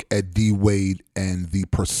look at D Wade and the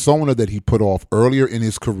persona that he put off earlier in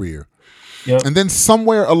his career. Yep. And then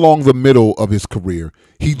somewhere along the middle of his career,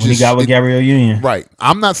 he got with Gabrielle Union. Right.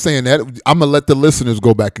 I'm not saying that. I'm going to let the listeners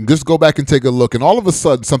go back and take a look. And all of a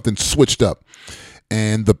sudden, something switched up,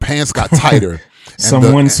 and the pants got tighter.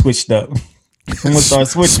 Someone switched up. Someone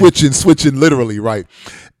started switching literally, right?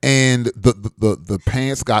 And the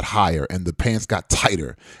pants got higher, and the pants got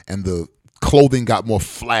tighter, and the clothing got more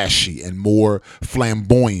flashy and more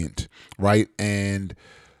flamboyant, right? And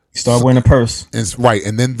start wearing a purse. Right.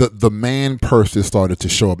 And then the man purses started to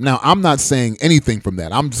show up. Now, I'm not saying anything from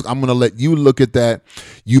that. I'm going to let you look at that.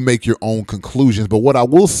 You make your own conclusions. But what I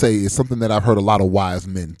will say is something that I've heard a lot of wise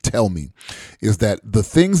men tell me, is that the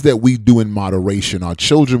things that we do in moderation, our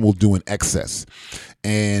children will do in excess.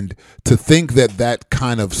 And to think that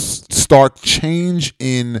kind of stark change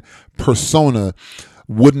in persona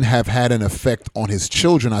wouldn't have had an effect on his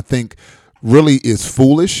children, I think really is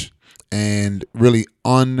foolish and really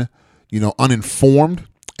uninformed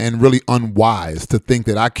and really unwise to think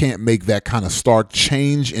that I can't make that kind of stark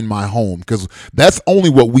change in my home, because that's only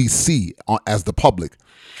what we see as the public.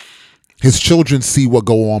 his children see what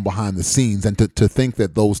go on behind the scenes, and to think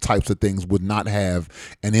that those types of things would not have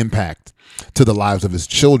an impact to the lives of his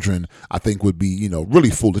children, I think would be,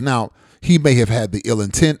 really foolish. Now, he may have had the ill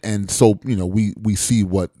intent, and so, we see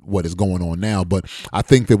what is going on now. But I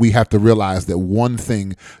think that we have to realize that one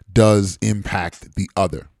thing does impact the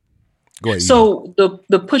other. Go ahead. So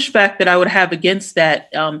the pushback that I would have against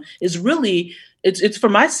that is really, it's for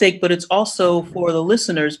my sake, but it's also for the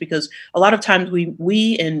listeners, because a lot of times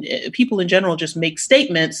we and people in general just make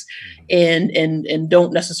statements and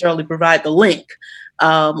don't necessarily provide the link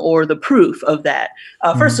or the proof of that.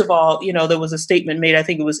 First of all, there was a statement made, I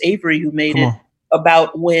think it was Avery who made it,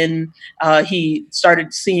 about when he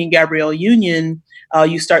started seeing Gabrielle Union.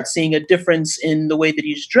 You start seeing a difference in the way that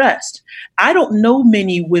he's dressed. I don't know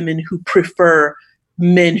many women who prefer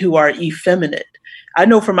men who are effeminate. I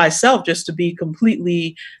know for myself, just to be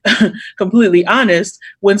completely honest,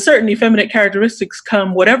 when certain effeminate characteristics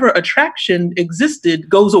come, whatever attraction existed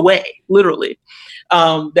goes away, literally,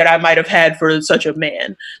 that I might have had for such a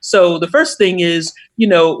man. So the first thing is,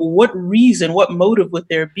 what reason, what motive would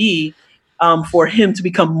there be for him to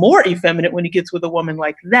become more effeminate when he gets with a woman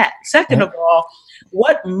like that? Second of all,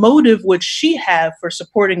 what motive would she have for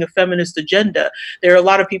supporting a feminist agenda? There are a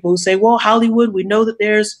lot of people who say, well, Hollywood, we know that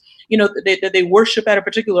there's, that they worship at a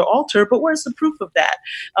particular altar, but where's the proof of that?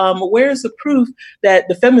 Where's the proof that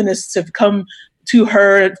the feminists have come to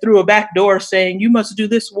her through a back door saying, you must do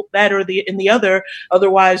this, that, or the other,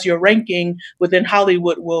 otherwise your ranking within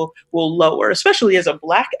Hollywood will lower, especially as a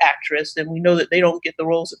Black actress. And we know that they don't get the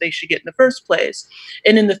roles that they should get in the first place.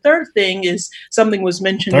 And then the third thing is, something was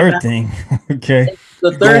mentioned. Okay.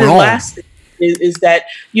 The third and last thing is that,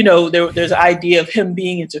 there's an idea of him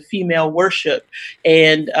being into female worship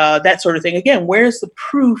and that sort of thing. Again, where's the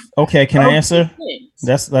proof? Okay, can I answer?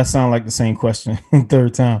 That sounds like the same question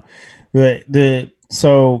third time. But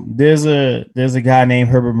so there's a guy named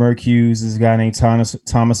Herbert Mercuse. There's a guy named Thomas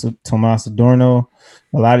Adorno.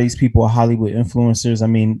 A lot of these people are Hollywood influencers. I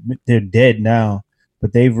mean, they're dead now,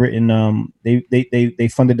 but they've written. They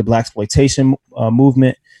funded the blaxploitation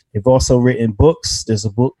movement. They've also written books. There's a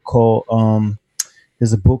book called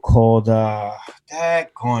It's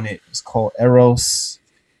called Eros.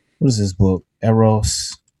 What is this book?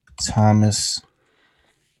 Eros, Thomas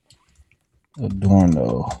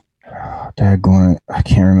Adorno. I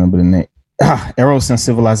can't remember the name. Eros and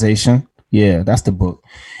Civilization. Yeah, that's the book.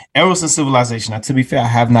 Eros and Civilization. Now, to be fair, I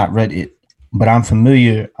have not read it, but I'm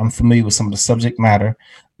familiar with some of the subject matter.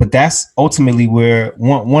 But that's ultimately where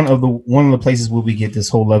one of the places where we get this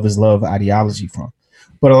whole love is love ideology from.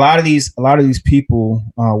 But a lot of these people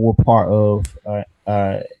were part of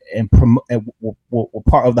were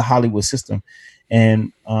part of the Hollywood system,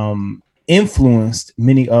 and influenced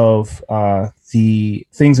many of the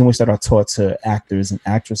things in which that are taught to actors and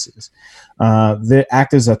actresses. The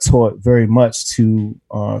actors are taught very much to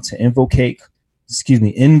invoke to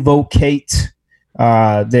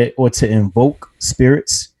invoke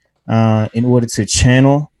spirits in order to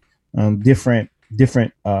channel different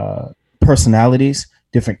personalities,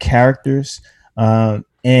 different characters,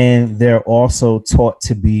 and they're also taught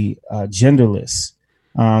to be genderless.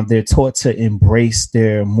 They're taught to embrace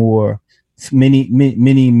their more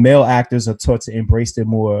many male actors are taught to embrace their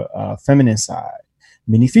more feminine side.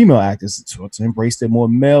 Many female actors are taught to embrace their more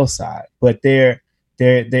male side. But this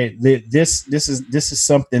is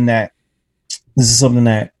something that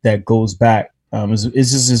goes back.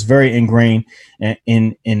 It's just very ingrained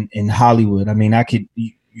in Hollywood. I mean,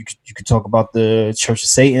 you could talk about the Church of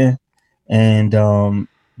Satan and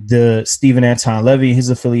the Stephen Anton Levy, his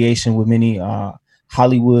affiliation with many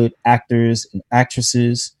Hollywood actors and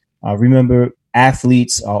actresses. Remember,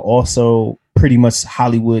 athletes are also pretty much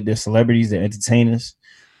Hollywood. They're celebrities, they're entertainers.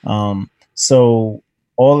 So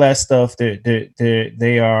all that stuff,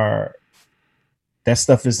 that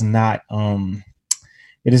stuff is not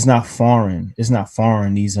it is not foreign. It's not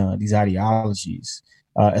foreign, these ideologies.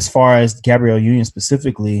 As far as Gabrielle Union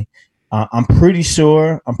specifically, I'm pretty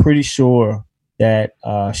sure that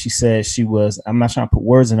she said she was. I'm not trying to put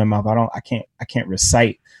words in her mouth. I can't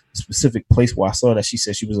recite a specific place where I saw that she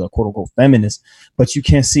said she was a quote unquote feminist, but you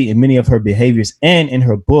can see in many of her behaviors and in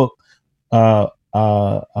her book,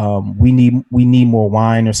 we need more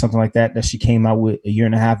wine or something like that she came out with a year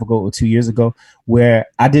and a half ago or 2 years ago, where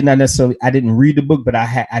I didn't read the book, but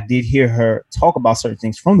I did hear her talk about certain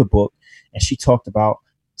things from the book, and she talked about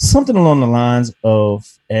something along the lines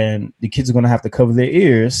of, and the kids are going to have to cover their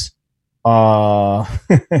ears.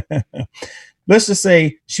 Let's just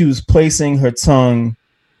say she was placing her tongue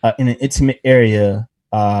in an intimate area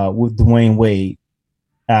with Dwayne Wade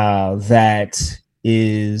that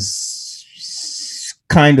is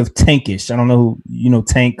kind of Tankish. I don't know who, you know,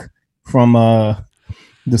 Tank from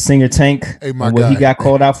the singer Tank, Hey, my and what guy. he got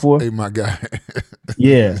called out for. Hey, my guy.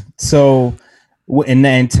 Yeah. So, and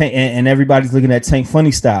everybody's looking at Tank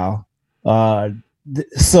funny style.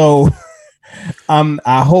 So,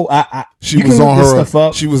 I hope She you was can on look this her. stuff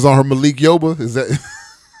up. She was on her Malik Yoba. Is that?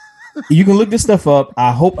 You can look this stuff up.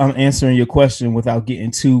 I hope I'm answering your question without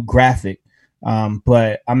getting too graphic,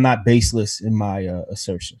 but I'm not baseless in my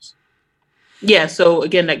assertions. Yeah. So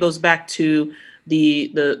again, that goes back to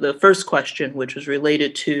the first question, which was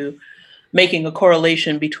related to making a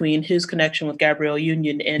correlation between his connection with Gabrielle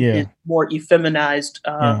Union and his more effeminized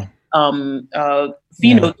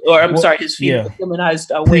his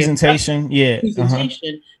feminized presentation.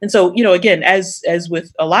 Presentation. And so, you know, again, as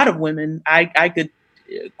with a lot of women, I could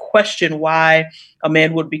question why a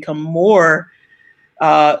man would become more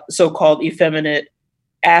so-called effeminate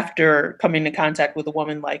after coming into contact with a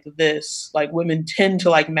woman like this. Like, women tend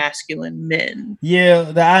to like masculine men.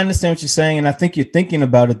 Yeah, I understand what you're saying, and I think you're thinking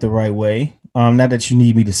about it the right way. Not that you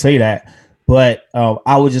need me to say that, but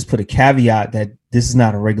I would just put a caveat that this is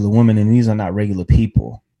not a regular woman, and these are not regular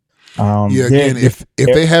people. Again, if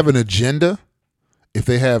they have an agenda, if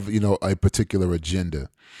they have, you know, a particular agenda,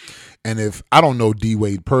 and if I don't know D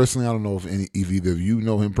Wade personally, I don't know if either of you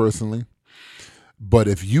know him personally, but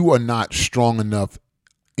if you are not strong enough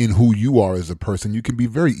in who you are as a person, you can be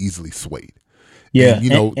very easily swayed. Yeah, and, you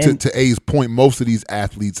know, to A's point, most of these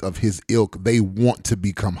athletes of his ilk, they want to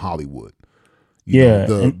become Hollywood. You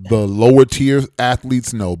know, the lower tier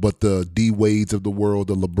athletes, no, but the D Wades of the world,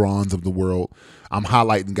 the LeBrons of the world, I'm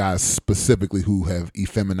highlighting guys specifically who have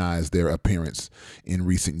effeminized their appearance in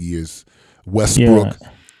recent years. Westbrook,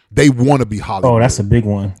 they want to be Hollywood. Oh, that's a big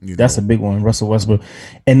one. That's a big one, Russell Westbrook.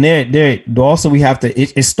 And there also we have to.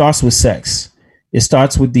 It starts with sex. It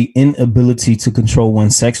starts with the inability to control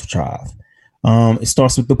one's sex drive. It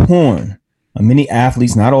starts with the porn. Many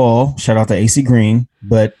athletes, not all, shout out to AC Green,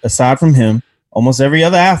 but aside from him, almost every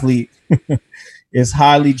other athlete is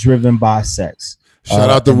highly driven by sex. Shout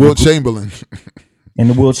out to Wilt Chamberlain. And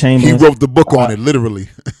the Wilt Chamberlain. He wrote the book on it, literally.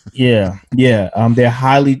 Yeah. They're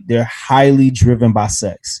highly driven by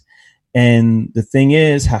sex. And the thing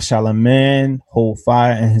is, how shall a man hold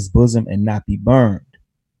fire in his bosom and not be burned?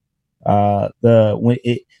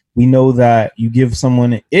 We know that you give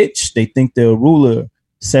someone an itch, they think they're a ruler.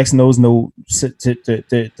 Sex knows the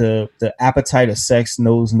appetite of sex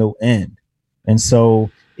knows no end. And so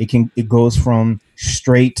it goes from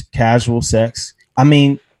straight casual sex. I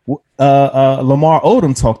mean, Lamar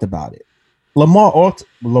Odom talked about it. Lamar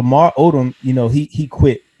Odom, you know, he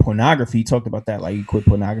quit pornography. He talked about that, like he quit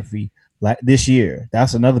pornography this year.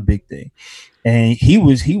 That's another big thing. And he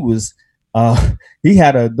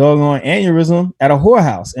had a doggone aneurysm at a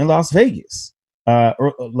whorehouse in Las Vegas,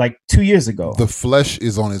 like 2 years ago. The flesh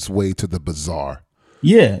is on its way to the bazaar.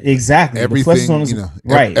 Yeah, exactly. Everything, you know,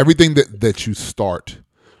 right. Everything that you start,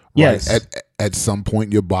 yes, right, at some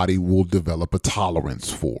point, your body will develop a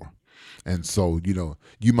tolerance for. And so, you know,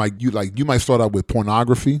 you might start out with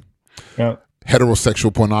pornography,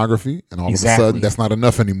 heterosexual pornography, and all of a sudden that's not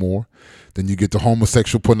enough anymore. Then you get to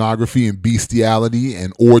homosexual pornography and bestiality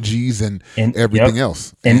and orgies and everything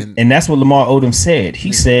else. And that's what Lamar Odom said.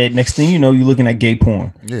 He said, next thing you know, you're looking at gay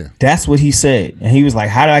porn. Yeah. That's what he said. And he was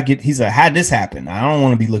like, he's like, how'd this happen? I don't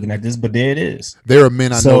want to be looking at this, but there it is. There are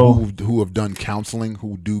men I know who have done counseling,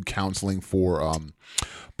 who do counseling for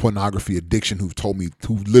pornography addiction, who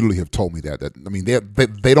literally have told me that I mean,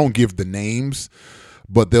 they don't give the names,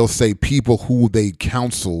 but they'll say people who they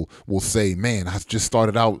counsel will say, man, I just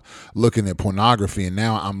started out looking at pornography and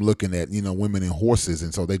now I'm looking at, you know, women and horses.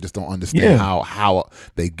 And so they just don't understand how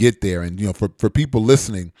they get there. And, you know, for people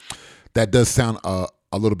listening, that does sound a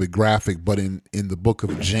little bit graphic, but in the book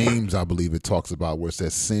of James, I believe it talks about where it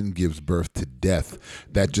says sin gives birth to death.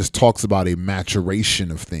 That just talks about a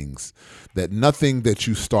maturation of things, that nothing that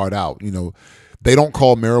you start out, you know, they don't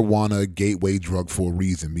call marijuana a gateway drug for a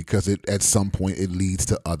reason, because at some point it leads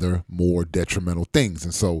to other more detrimental things.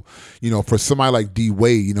 And so, you know, for somebody like D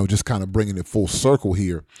Wade, you know, just kind of bringing it full circle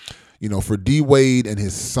here, you know, for D Wade and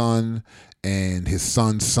his son and his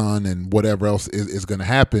son's son and whatever else is going to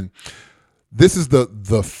happen, this is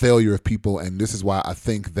the failure of people. And this is why I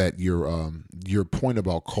think that your point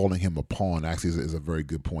about calling him a pawn actually is a very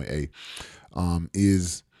good point.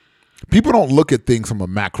 Is people don't look at things from a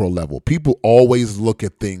macro level. People always look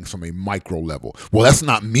at things from a micro level. Well, that's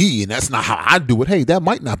not me, and that's not how I do it. Hey, that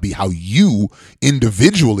might not be how you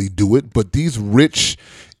individually do it, but these rich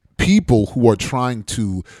people who are trying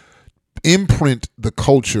to imprint the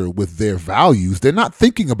culture with their values, they're not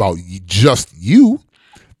thinking about just you.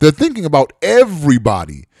 They're thinking about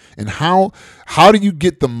everybody. And how do you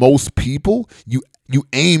get the most people? You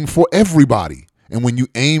aim for everybody. And when you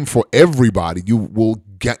aim for everybody, you will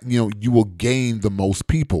gain the most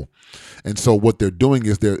people. And so what they're doing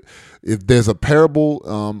is if there's a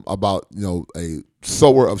parable about, a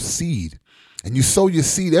sower of seed, and you sow your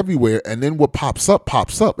seed everywhere, and then what pops up.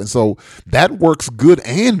 And so that works good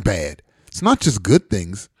and bad. It's not just good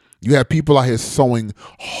things. You have people out here sowing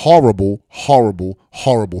horrible, horrible,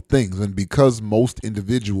 horrible things. And because most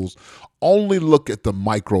individuals only look at the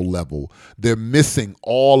micro level, they're missing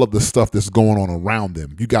all of the stuff that's going on around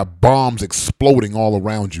them. You got bombs exploding all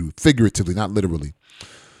around you, figuratively, not literally.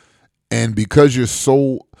 And because your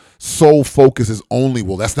soul focus is only,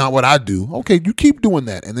 well, that's not what I do. Okay, you keep doing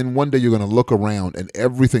that. And then one day you're going to look around and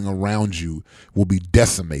everything around you will be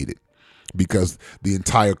decimated, because the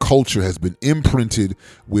entire culture has been imprinted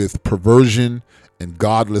with perversion and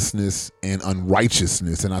godlessness and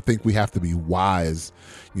unrighteousness. And I think we have to be wise.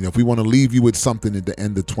 If we want to leave you with something at the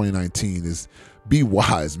end of 2019, is be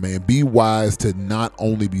wise, man. Be wise to not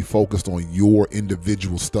only be focused on your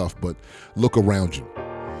individual stuff, but look around you.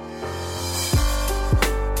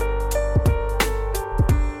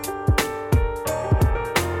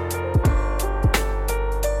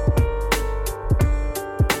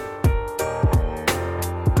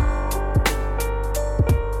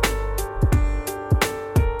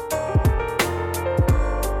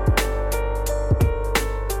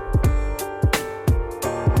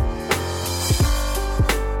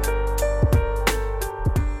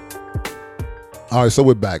 All right, so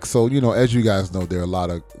we're back. So, as you guys know, there are a lot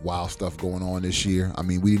of wild stuff going on this year. I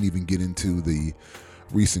mean, we didn't even get into the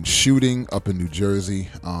recent shooting up in New Jersey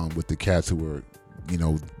with the cats who were,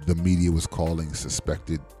 the media was calling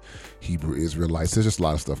suspected Hebrew Israelites. There's just a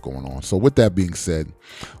lot of stuff going on. So with that being said,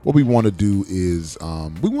 what we want to do is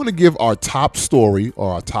we want to give our top story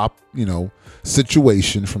or our top,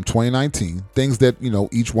 situation from 2019, things that,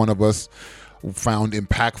 each one of us found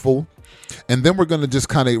impactful. And then we're going to just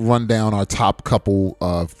kind of run down our top couple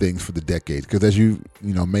of things for the decade. Because as you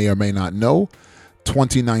may or may not know,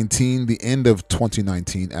 2019, the end of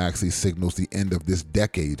 2019 actually signals the end of this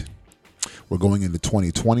decade. We're going into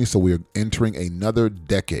 2020, so we're entering another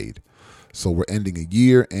decade. So we're ending a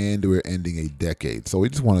year and we're ending a decade. So we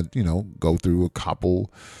just want to, go through a couple,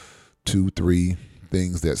 2-3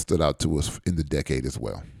 things that stood out to us in the decade as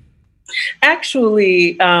well.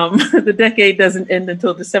 Actually, the decade doesn't end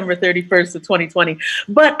until December 31st of 2020.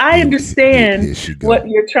 But I understand what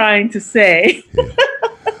you're trying to say. Yeah.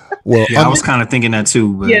 Well, I was kind of thinking that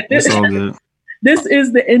too, but it's all good. This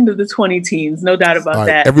is the end of the 20-teens, no doubt about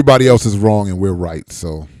that. Everybody else is wrong and we're right.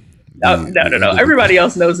 So no. Everybody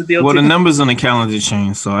else knows the deal. Well, the numbers on the calendar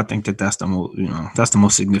change, so I think that's the most, that's the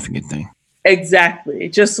most significant thing. Exactly.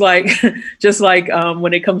 Just like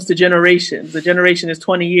when it comes to generations, the generation is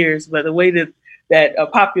 20 years, but the way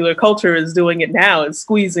that popular culture is doing it now is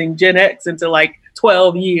squeezing Gen X into like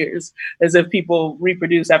 12 years, as if people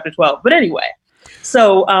reproduce after 12. But anyway,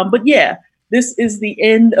 so, but yeah, this is the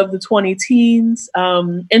end of the 20-teens.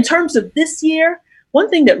 In terms of this year, one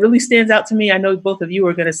thing that really stands out to me, I know both of you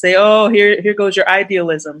are going to say, oh, here goes your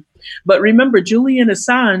idealism. But remember, Julian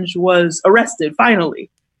Assange was arrested finally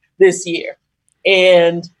this year.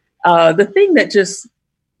 And the thing that just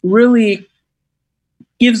really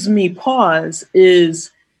gives me pause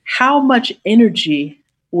is how much energy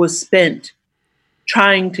was spent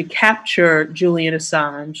trying to capture Julian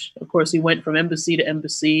Assange. Of course, he went from embassy to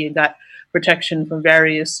embassy and got protection from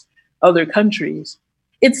various other countries.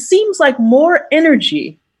 It seems like more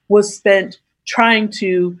energy was spent trying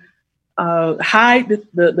to hide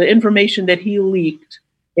the information that he leaked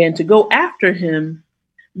and to go after him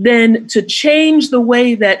than to change the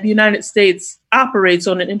way that the United States operates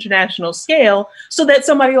on an international scale so that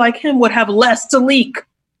somebody like him would have less to leak.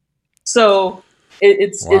 So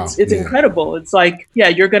it's incredible. It's like, yeah,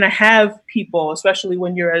 you're going to have people, especially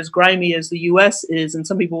when you're as grimy as the U.S. is. And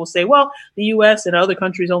some people will say, well, the U.S. and other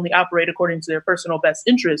countries only operate according to their personal best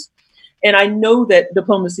interest. And I know that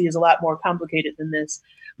diplomacy is a lot more complicated than this.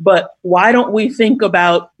 But why don't we think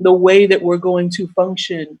about the way that we're going to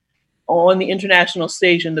function on the international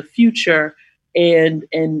stage in the future and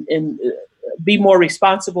be more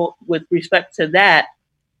responsible with respect to that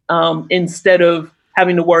instead of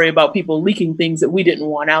having to worry about people leaking things that we didn't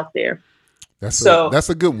want out there. That's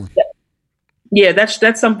a good one. Yeah,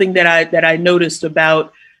 that's something that I noticed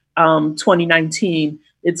about 2019.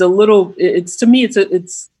 It's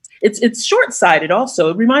short-sighted also.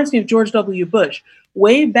 It reminds me of George W. Bush.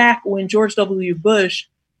 Way back when George W. Bush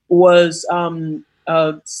was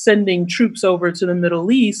sending troops over to the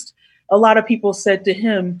Middle East, a lot of people said to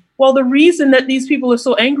him, well, the reason that these people are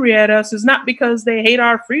so angry at us is not because they hate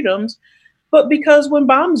our freedoms, but because when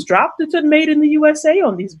bombs dropped, it's made in the USA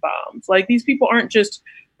on these bombs. Like, these people aren't just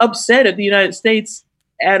upset at the United States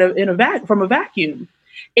from a vacuum.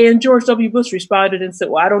 And George W. Bush responded and said,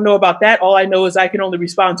 well, I don't know about that. All I know is I can only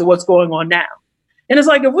respond to what's going on now. And it's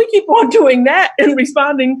like, if we keep on doing that and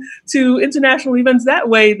responding to international events that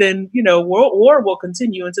way, then, world war will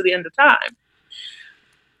continue until the end of time.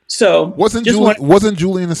 So wasn't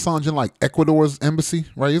Julian Assange in like Ecuador's embassy,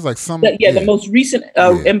 right? He's like the most recent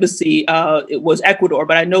embassy it was Ecuador,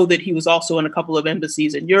 but I know that he was also in a couple of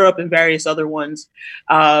embassies in Europe and various other ones,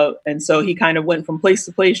 and so he kind of went from place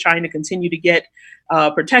to place trying to continue to get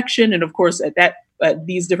protection. And of course, at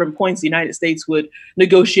these different points, the United States would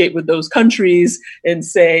negotiate with those countries and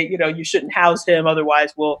say, you shouldn't house him,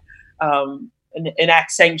 otherwise we'll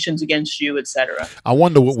enact sanctions against you, etc. I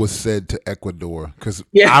wonder what was said to Ecuador, because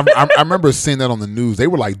I remember seeing that on the news. They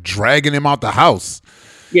were like dragging him out the house.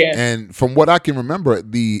 Yeah. And from what I can remember,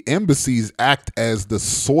 the embassies act as the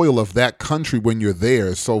soil of that country when you're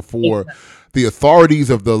there. So for the authorities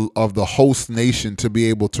of the host nation to be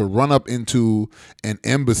able to run up into an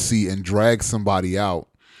embassy and drag somebody out,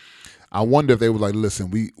 I wonder if they were like,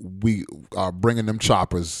 listen, we are bringing them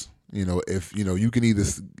choppers. If you can either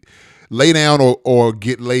lay down or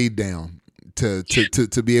get laid down to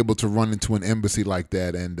be able to run into an embassy like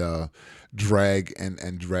that and drag. I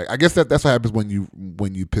guess that's what happens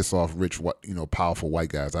when you piss off rich, powerful white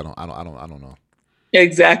guys. I don't know.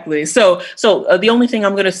 Exactly. So the only thing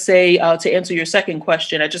I'm going to say to answer your second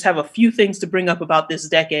question, I just have a few things to bring up about this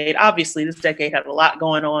decade. Obviously, this decade had a lot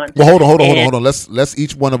going on. Well, hold on. Let's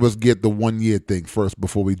each one of us get the 1 year thing first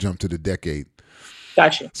before we jump to the decade.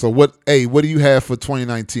 Gotcha. So what do you have for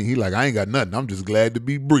 2019? He like, I ain't got nothing. I'm just glad to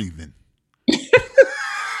be breathing.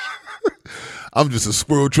 I'm just a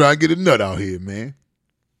squirrel trying to get a nut out here, man.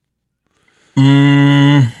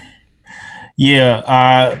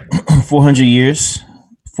 400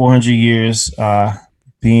 years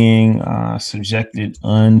being subjected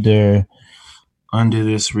under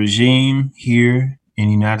this regime here in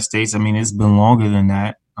the United States. I mean, it's been longer than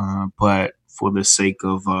that, but for the sake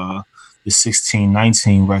of the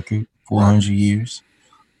 1619 record, 400 years,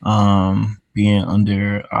 being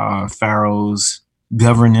under Pharaoh's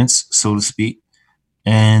governance, so to speak.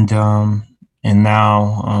 And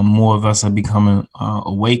now more of us are becoming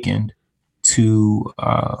awakened to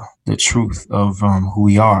the truth of who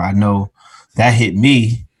we are. I know that hit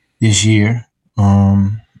me this year,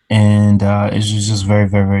 and it's just very,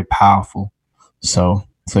 very, very powerful. So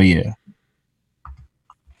yeah.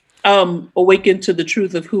 Awakened to the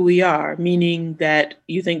truth of who we are, meaning that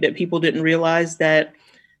you think that people didn't realize that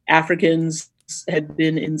Africans had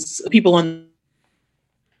been people on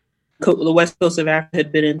the west coast of Africa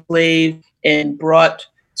had been enslaved and brought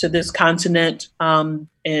to this continent. And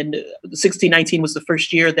 1619 was the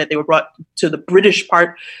first year that they were brought to the British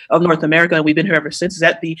part of North America, and we've been here ever since. Is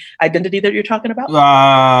that the identity that you're talking about?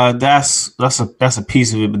 That's a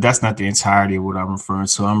piece of it, but that's not the entirety of what I'm referring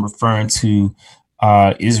to. I'm referring to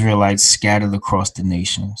Israelites scattered across the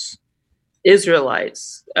nations.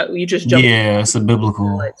 Israelites. You just jumped. Yeah, it's a biblical.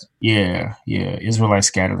 Israelites. Yeah. Israelites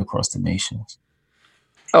scattered across the nations.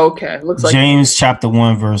 Okay, looks like James chapter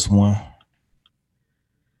 1 verse 1.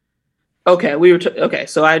 Okay,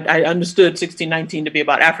 so I understood 1619 to be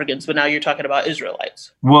about Africans, but now you're talking about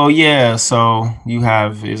Israelites. Well, yeah. So you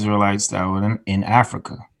have Israelites that were in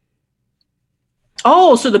Africa.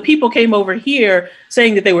 Oh, so the people came over here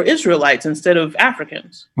saying that they were Israelites instead of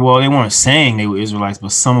Africans. Well, they weren't saying they were Israelites,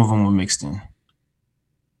 but some of them were mixed in.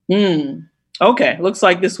 Okay, looks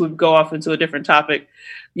like this would go off into a different topic.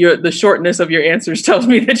 The shortness of your answers tells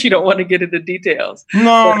me that you don't want to get into details.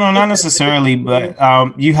 No, not necessarily. But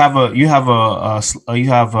you have what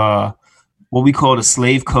we call the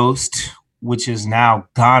Slave Coast, which is now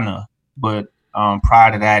Ghana, but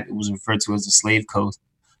prior to that, it was referred to as the Slave Coast.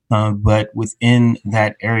 But within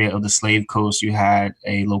that area of the Slave Coast, you had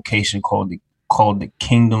a location called the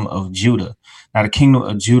Kingdom of Judah. Now, the Kingdom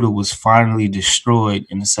of Judah was finally destroyed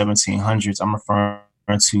in the 1700s. I'm referring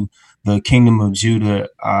to the Kingdom of Judah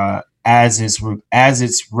as it's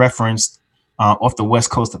referenced off the west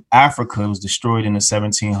coast of Africa. It was destroyed in the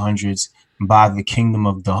 1700s by the Kingdom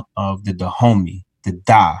of the Dahomey, the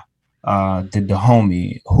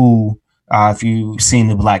Dahomey, who, if you've seen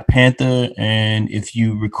the Black Panther, and if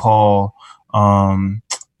you recall the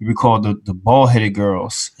bald-headed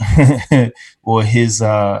girls or his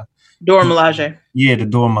Dora Milaje. Yeah, the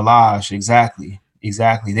Dora Milaje, exactly.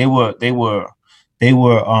 They were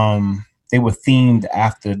themed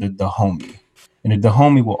after the Dahomey, and the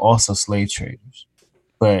Dahomey were also slave traders.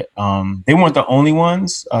 but they weren't the only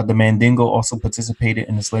ones. The Mandingo also participated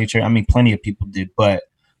in the slave trade. I mean, plenty of people did, but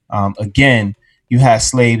again, you had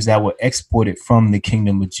slaves that were exported from the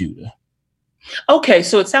Kingdom of Judah. Okay,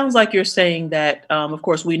 so it sounds like you're saying that, of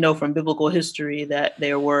course, we know from biblical history that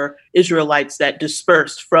there were Israelites that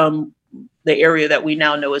dispersed from the area that we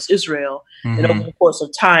now know as Israel. And over the course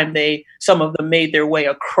of time, some of them made their way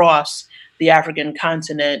across the African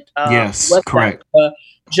continent. Yes, West correct. Africa,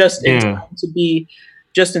 just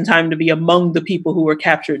in time to be among the people who were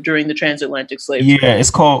captured during the transatlantic slave trade. Yeah,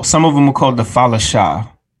 some of them are called the Falasha.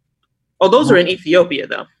 Oh, those are in Ethiopia,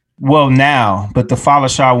 though. Well, now, but the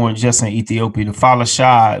Falasha weren't just in Ethiopia. The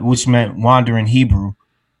Falasha, which meant wandering Hebrew,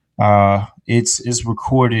 it's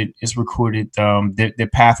recorded. It's recorded. Their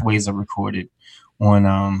pathways are recorded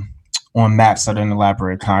on maps that are in the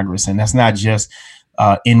Library of Congress, and that's not just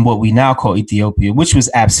in what we now call Ethiopia, which was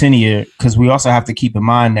Abyssinia, because we also have to keep in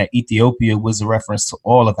mind that Ethiopia was a reference to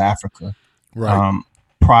all of Africa, right?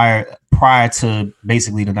 Prior to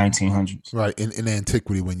basically the 1900s. Right. In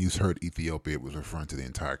antiquity, when you heard Ethiopia, it was referring to the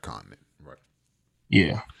entire continent. Right.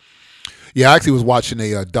 Yeah. Yeah, I actually was watching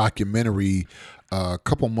a documentary a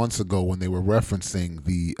couple months ago when they were referencing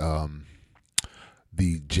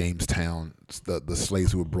the Jamestown, the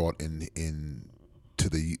slaves who were brought in to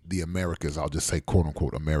the Americas. I'll just say quote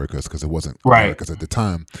unquote Americas because it wasn't Americas at the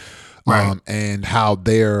time. Right. And how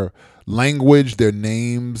their language, their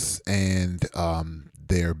names, and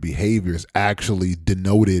their behaviors actually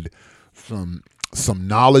denoted some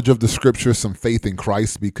knowledge of the scripture, some faith in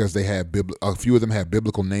Christ, because they had a few of them had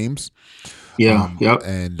biblical names. Yeah.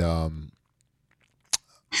 And and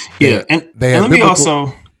let me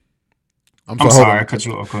also. I'm sorry, I cut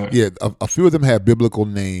you off. Yeah, a few of them had biblical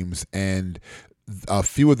names, and a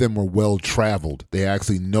few of them were well traveled. They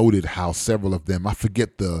actually noted how several of them, I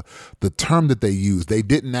forget the term that they used. They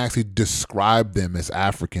didn't actually describe them as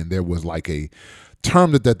African. There was like a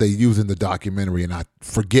term that they used in the documentary, and I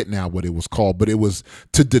forget now what it was called, but it was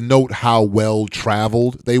to denote how well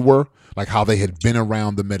traveled they were, like how they had been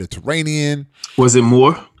around the Mediterranean. Was it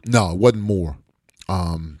more? No, it wasn't more.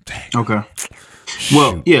 Okay.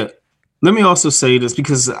 Well, yeah. Let me also say this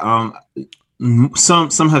because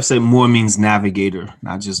some have said more means navigator,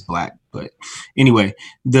 not just black. But anyway,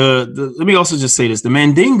 let me also just say this: the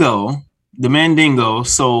Mandingo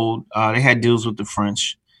sold. They had deals with the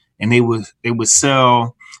French, and they would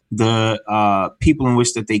sell the people in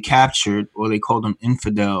which that they captured, or they called them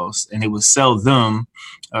infidels, and they would sell them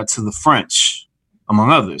to the French,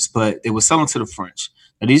 among others. But they would sell them to the French.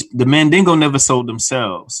 Now the Mandingo never sold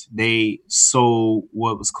themselves. They sold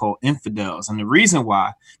what was called infidels. And the reason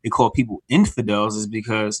why they call people infidels is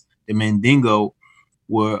because the Mandingo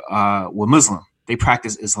were Muslim. They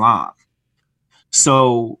practiced Islam.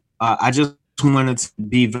 So I just wanted to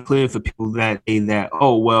be clear for people that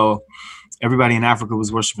everybody in Africa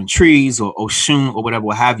was worshiping trees or Oshun or whatever,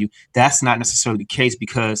 what have you. That's not necessarily the case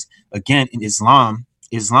because, again, in Islam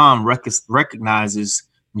recognizes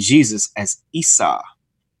Jesus as Isa.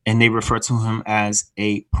 And they refer to him as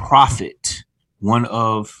a prophet, one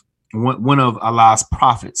of Allah's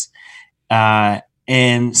prophets.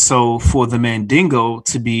 And so for the Mandingo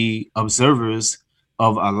to be observers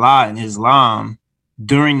of Allah and Islam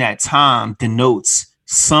during that time denotes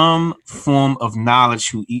some form of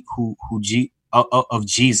knowledge of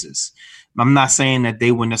Jesus. I'm not saying that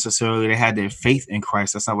they had their faith in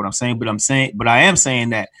Christ. That's not what I'm saying. But I am saying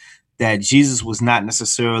that Jesus was not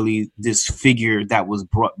necessarily this figure that was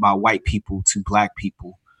brought by white people to black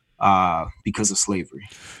people because of slavery.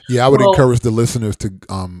 Yeah, I would encourage the listeners to,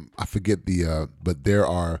 I forget but there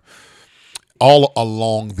are all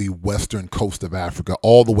along the western coast of Africa,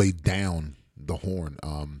 all the way down the Horn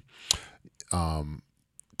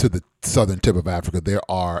to the southern tip of Africa, there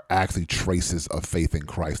are actually traces of faith in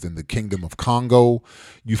Christ. In the Kingdom of Congo,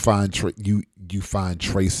 you find you find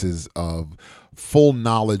traces of full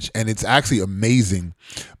knowledge, and it's actually amazing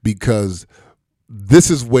because this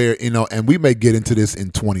is where, and we may get into this in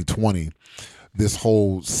 2020, this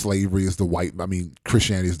whole slavery is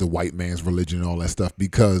Christianity is the white man's religion and all that stuff,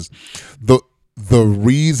 because the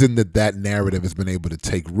reason that narrative has been able to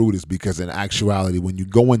take root is because in actuality, when you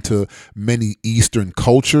go into many Eastern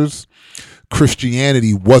cultures,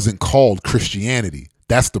 Christianity wasn't called Christianity.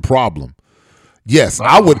 That's the problem. Yes,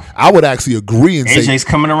 wow. I would actually agree and say AJ's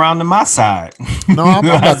coming around to my side. No, I'm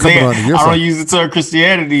not coming around to your side. I don't use the term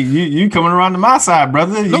Christianity. You coming around to my side,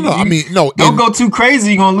 brother. Don't go too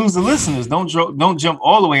crazy. You're gonna lose the listeners. Don't jump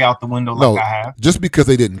all the way out the window like I have. Just because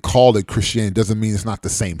they didn't call it Christianity doesn't mean it's not the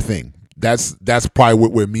same thing. That's probably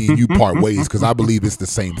where me and you part ways, because I believe it's the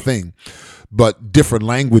same thing, but different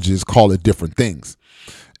languages call it different things.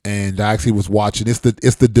 and I actually was watching. It's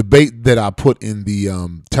the debate that I put in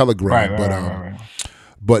the Telegram, Right.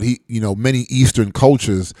 but he, many Eastern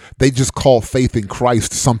cultures, they just call faith in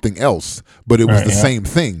Christ something else, but it was the same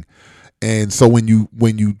thing. And so when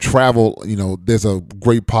you travel, there's a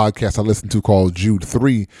great podcast I listened to called Jude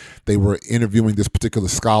 3. They were interviewing this particular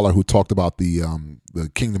scholar who talked about the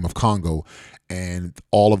Kingdom of Congo and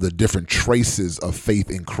all of the different traces of faith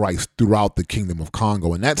in Christ throughout the Kingdom of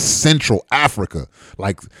Congo. And that's Central Africa.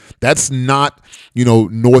 Like, that's not,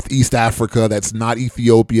 Northeast Africa. That's not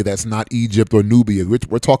Ethiopia. That's not Egypt or Nubia.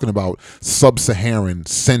 We're talking about sub-Saharan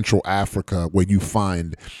Central Africa, where you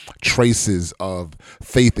find traces of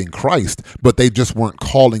faith in Christ, but they just weren't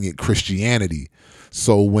calling it Christianity.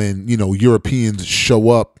 So when, Europeans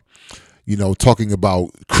show up, talking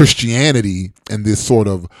about Christianity and this sort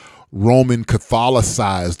of Roman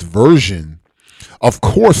Catholicized version, of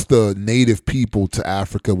course the native people to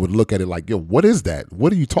Africa would look at it like, yo, what is that?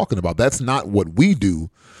 What are you talking about? That's not what we do.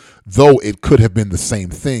 Though it could have been the same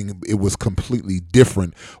thing, it was completely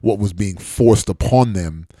different what was being forced upon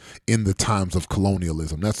them in the times of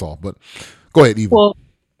colonialism. That's all. But go ahead, Eva.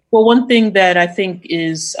 Well, one thing that I think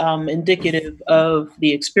is indicative of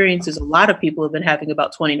the experiences a lot of people have been having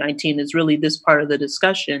about 2019 is really this part of the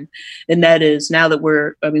discussion. And that is, now that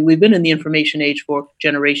we've been in the information age for a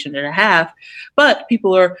generation and a half, but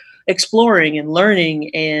people are exploring and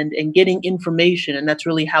learning and getting information. And that's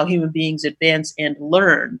really how human beings advance and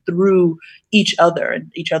learn, through each other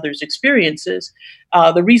and each other's experiences.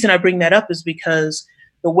 The reason I bring that up is because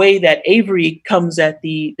the way that Avery comes at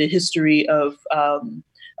the history of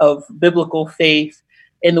biblical faith,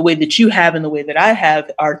 and the way that you have and the way that I have,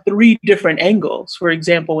 are three different angles. For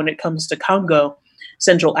example, when it comes to Congo,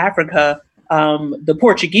 Central Africa, the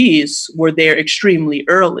Portuguese were there extremely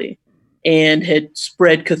early and had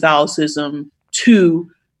spread Catholicism to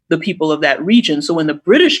the people of that region. So when the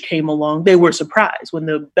British came along, they were surprised. When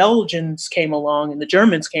the Belgians came along and the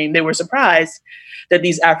Germans came, they were surprised that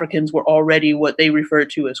these Africans were already what they referred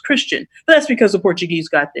to as Christian. But that's because the Portuguese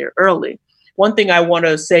got there early. One thing I want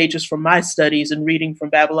to say, just from my studies and reading from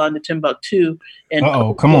Babylon to Timbuktu,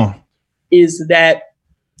 is that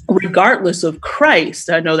regardless of Christ,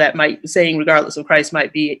 I know that saying regardless of Christ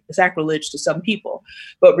might be sacrilege to some people,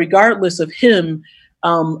 but regardless of him,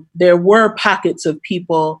 there were pockets of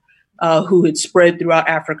people who had spread throughout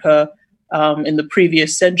Africa in the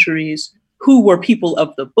previous centuries, who were people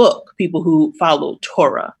of the book, people who followed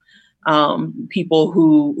Torah. People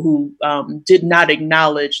who did not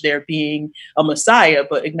acknowledge there being a Messiah,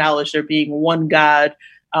 but acknowledged there being one God,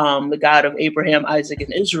 the God of Abraham, Isaac,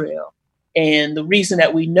 and Israel. And the reason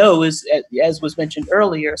that we know is, as was mentioned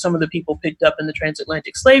earlier, some of the people picked up in the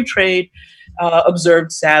transatlantic slave trade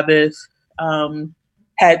observed Sabbath,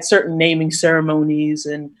 had certain naming ceremonies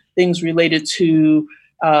and things related to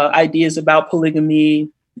ideas about polygamy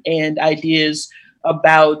and ideas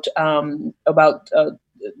about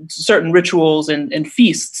certain rituals and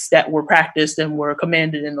feasts that were practiced and were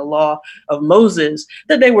commanded in the law of Moses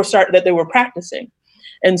that they were practicing.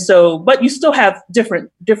 And so, but you still have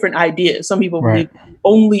different ideas. Some people believe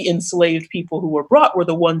only enslaved people who were brought were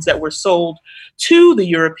the ones that were sold to the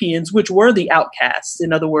Europeans, which were the outcasts.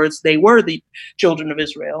 In other words, they were the children of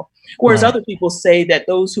Israel. Whereas other people say that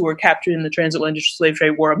those who were captured in the transatlantic slave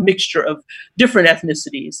trade were a mixture of different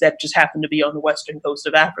ethnicities that just happened to be on the western coast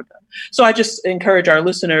of Africa. So I just encourage our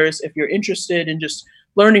listeners, if you're interested in just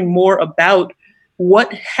learning more about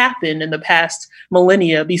what happened in the past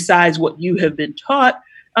millennia besides what you have been taught,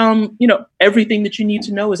 everything that you need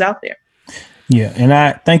to know is out there. Yeah. And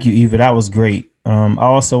I thank you, Eva. That was great. I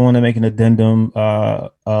also want to make an addendum,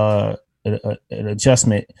 an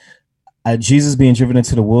adjustment. Jesus being driven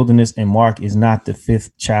into the wilderness in Mark is not the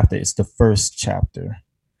 5th chapter. It's the 1st chapter.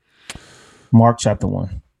 Mark chapter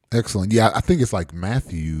 1. Excellent. Yeah, I think it's like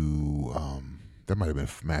Matthew. That might have been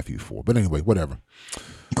Matthew 4. But anyway, whatever.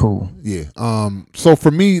 Cool. Yeah. So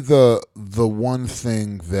for me, the one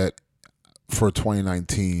thing that for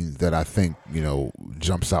 2019 that I think,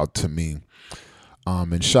 jumps out to me,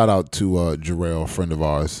 and shout out to Jarrell, a friend of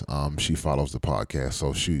ours. She follows the podcast,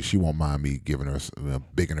 so she won't mind me giving her,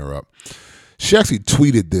 bigging her up. She actually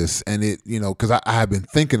tweeted this, and it, because I have been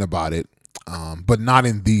thinking about it, but not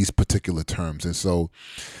in these particular terms. And so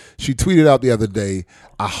she tweeted out the other day,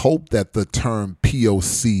 I hope that the term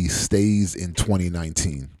POC stays in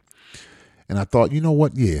 2019. And I thought, you know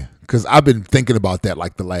what? Yeah, because I've been thinking about that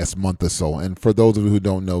like the last month or so. And for those of you who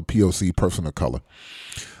don't know, POC, person of color.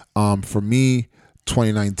 For me,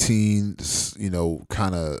 2019,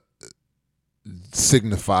 kind of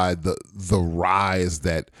signified the rise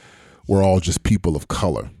that we're all just people of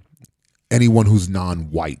color. Anyone who's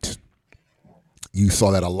non-white. You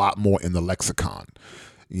saw that a lot more in the lexicon.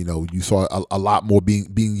 You know, you saw a lot more being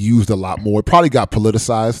used a lot more. It probably got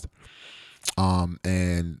politicized.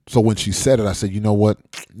 And so when she said it, I said, you know what?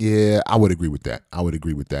 Yeah, I would agree with that.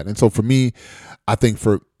 And so for me, I think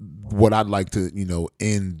for what I'd like to,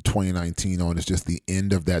 end 2019 on is just the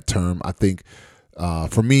end of that term. I think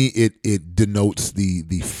for me, it denotes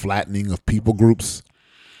the flattening of people groups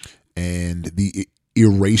and the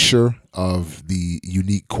erasure of the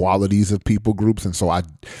unique qualities of people groups. And so I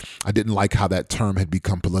didn't like how that term had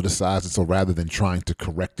become politicized. And so rather than trying to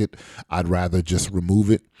correct it, I'd rather just remove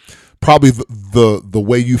it. Probably the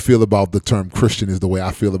way you feel about the term Christian is the way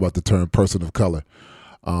I feel about the term person of color.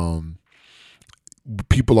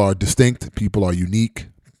 People are distinct. People are unique.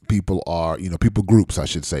 People are, people groups, I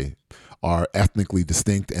should say, are ethnically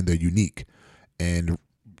distinct and they're unique. And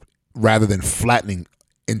rather than flattening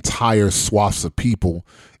entire swaths of people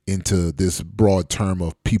into this broad term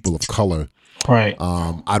of people of color, right?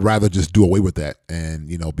 I'd rather just do away with that. And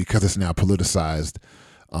because it's now politicized,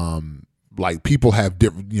 like people have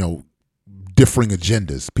differing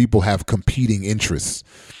agendas. People have competing interests,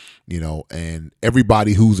 and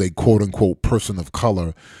everybody who's a quote unquote person of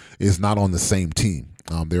color is not on the same team.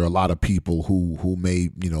 There are a lot of people who may,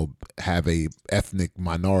 have a ethnic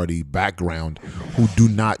minority background who do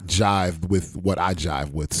not jive with what I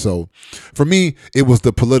jive with. So for me, it was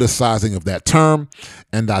the politicizing of that term.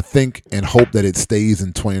 And I think and hope that it stays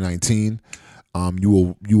in 2019.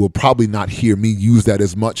 You will probably not hear me use that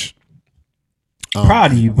as much.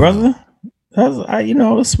 Proud of you, brother.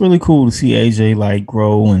 It's really cool to see AJ like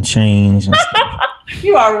grow and change and stuff.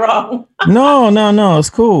 You are wrong. No. It's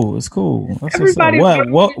cool. That's everybody.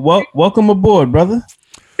 Welcome aboard, brother.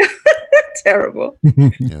 Terrible.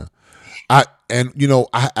 Yeah. I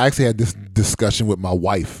actually had this discussion with my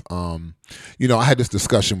wife. I had this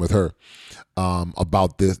discussion with her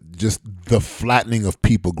about this, just the flattening of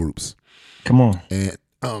people groups. Come on. And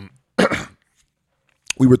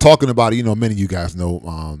we were talking about it. Many of you guys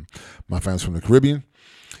know my family's from the Caribbean.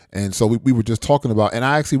 And so we were just talking about, and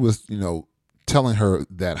I actually was, telling her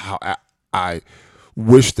that how I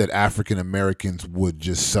wish that African Americans would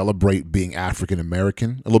just celebrate being African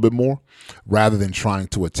American a little bit more rather than trying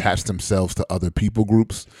to attach themselves to other people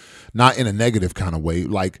groups, not in a negative kind of way.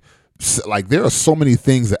 Like there are so many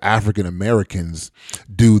things that African Americans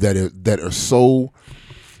do that are so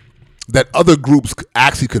that other groups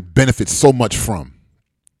actually could benefit so much from.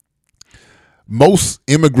 Most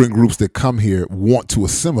immigrant groups that come here want to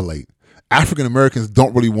assimilate. African Americans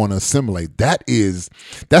don't really want to assimilate.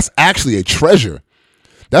 That's actually a treasure.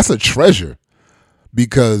 That's a treasure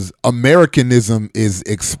because Americanism is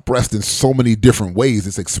expressed in so many different ways.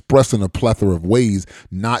 It's expressed in a plethora of ways,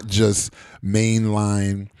 not just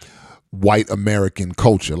mainline white American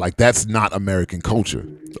culture. Like that's not American culture.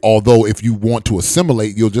 Although if you want to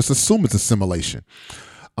assimilate, you'll just assume it's assimilation.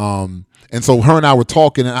 And so her and I were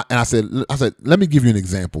talking, and I said, let me give you an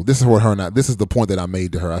example. This is the point that I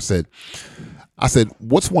made to her. I said,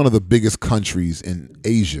 what's one of the biggest countries in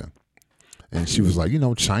Asia? And she was like,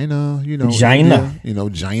 China, China, India,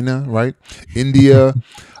 China, right? India.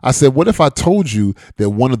 I said, what if I told you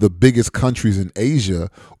that one of the biggest countries in Asia,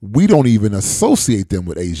 we don't even associate them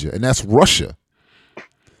with Asia, and that's Russia.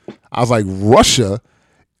 I was like, Russia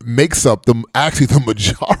makes up the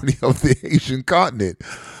majority of the Asian continent.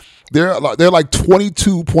 They're like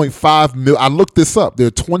 22.5 million. I looked this up. There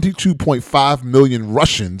are 22.5 million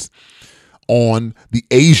Russians on the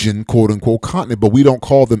Asian quote unquote continent, but we don't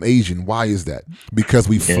call them Asian. Why is that? Because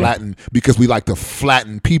we like to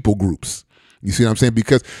flatten people groups. You see what I'm saying?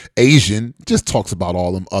 Because Asian just talks about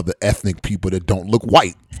all them other ethnic people that don't look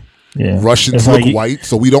white. Yeah. Russians look white,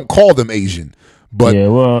 so we don't call them Asian. But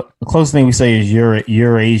the closest thing we say is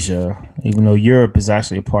Eurasia, even though Europe is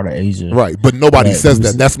actually a part of Asia. Right, but nobody says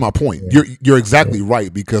that. That's my point. Yeah. You're exactly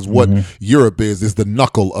right, because what Europe is the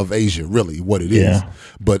knuckle of Asia, really, what it is.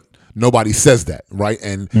 But nobody says that, right?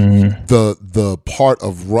 And the part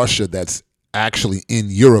of Russia that's actually in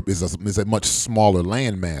Europe is a much smaller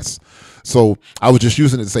landmass. So I was just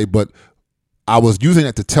using it to say, but I was using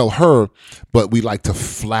it to tell her, but we like to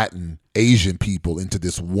flatten Asian people into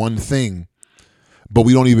this one thing. But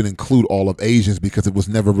we don't even include all of Asians because it was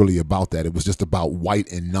never really about that. It was just about white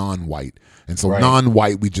and non-white. And so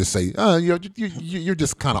non-white, we just say, you're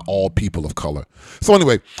just kind of all people of color. So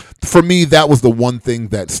anyway, for me, that was the one thing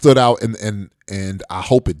that stood out, and I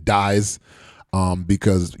hope it dies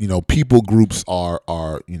because, people groups are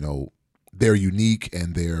they're unique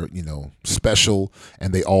and they're, special,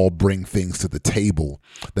 and they all bring things to the table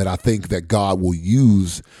that I think that God will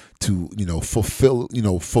use to,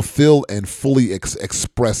 fulfill and fully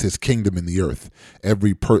express his kingdom in the earth.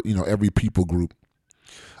 Every people group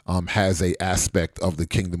has a aspect of the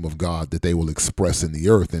kingdom of God that they will express in the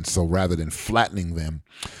earth. And so rather than flattening them,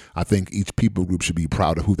 I think each people group should be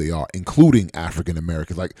proud of who they are, including African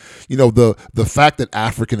Americans. Like, the fact that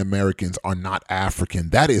African Americans are not African,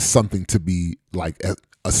 that is something to be like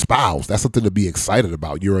espoused. That's something to be excited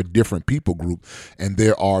about. You're a different people group, and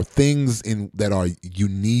there are things that are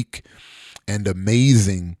unique and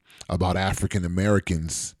amazing about African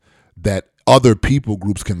Americans that other people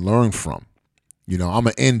groups can learn from. I'm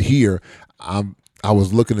gonna end here. I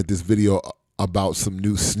was looking at this video about some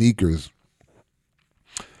new sneakers,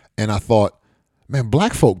 and I thought, man,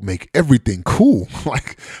 black folk make everything cool.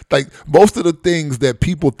 like most of the things that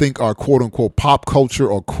people think are quote unquote pop culture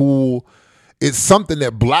or cool, it's something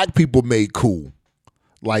that black people made cool.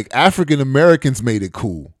 Like African Americans made it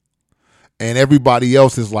cool. And everybody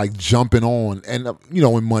else is like jumping on, and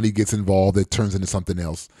when money gets involved, it turns into something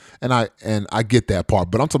else. And I get that part,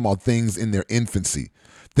 but I'm talking about things in their infancy,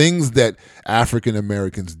 things that African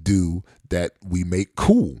Americans do that we make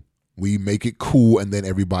cool. We make it cool, and then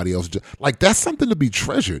everybody else that's something to be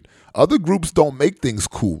treasured. Other groups don't make things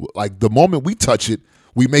cool. Like the moment we touch it,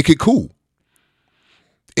 we make it cool.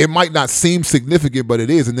 It might not seem significant, but it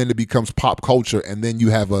is, and then it becomes pop culture, and then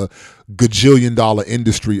you have a gajillion-dollar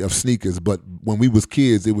industry of sneakers. But when we was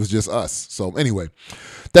kids, it was just us. So anyway,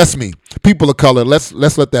 that's me. People of color, let's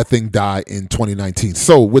let that thing die in 2019.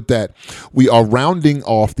 So with that, we are rounding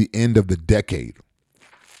off the end of the decade.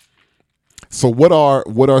 So what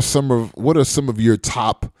are some of your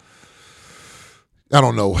top,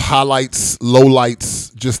 highlights,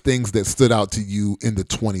 lowlights, just things that stood out to you in the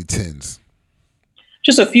 2010s?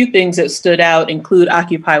 Just a few things that stood out include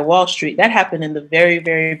Occupy Wall Street. That happened in the very,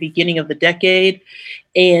 very beginning of the decade.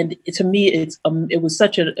 And to me, it was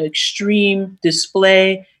such an extreme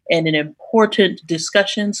display and an important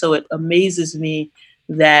discussion. So it amazes me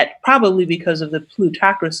that probably because of the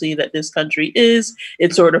plutocracy that this country is,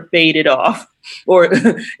 it sort of faded off. Or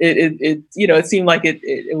it seemed like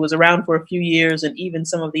it was around for a few years, and even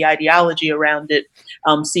some of the ideology around it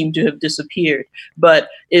seemed to have disappeared. But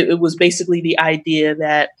it was basically the idea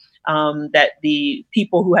that the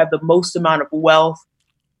people who have the most amount of wealth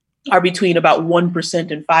are between about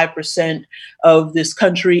 1% and 5% of this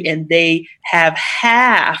country, and they have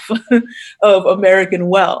half of American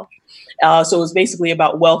wealth. So it was basically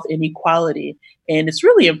about wealth inequality. And it's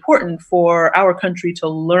really important for our country to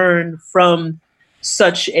learn from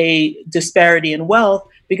such a disparity in wealth,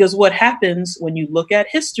 because what happens when you look at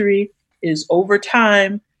history is over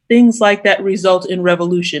time, things like that result in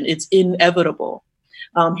revolution. It's inevitable.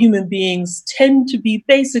 Human beings tend to be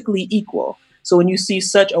basically equal. So when you see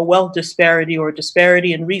such a wealth disparity or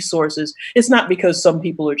disparity in resources, it's not because some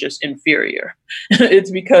people are just inferior.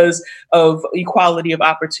 It's because of equality of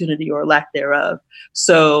opportunity or lack thereof.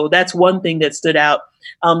 So that's one thing that stood out.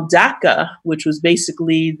 DACA, which was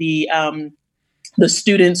basically the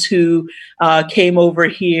students who came over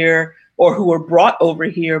here or who were brought over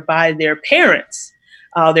here by their parents.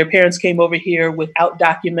 Their parents came over here without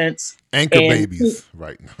documents. Anchor babies,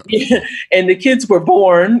 right. Yeah, and the kids were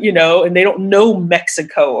born, and they don't know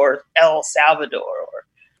Mexico or El Salvador or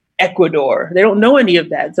Ecuador. They don't know any of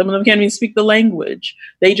that. Some of them can't even speak the language.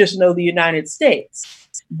 They just know the United States.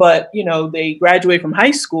 But, they graduate from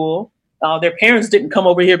high school. Their parents didn't come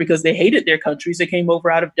over here because they hated their countries. They came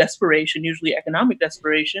over out of desperation, usually economic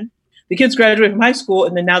desperation. The kids graduate from high school,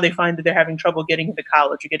 and then now they find that they're having trouble getting into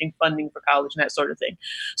college or getting funding for college and that sort of thing.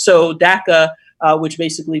 So DACA, which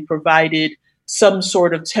basically provided some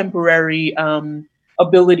sort of temporary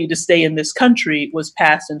ability to stay in this country, was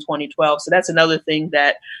passed in 2012. So that's another thing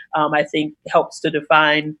that I think helps to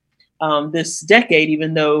define this decade,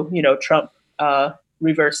 even though, Trump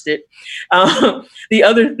reversed it. The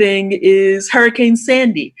other thing is Hurricane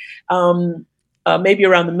Sandy. Maybe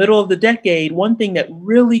around the middle of the decade, one thing that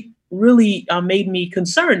really made me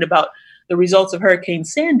concerned about the results of Hurricane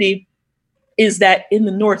Sandy is that in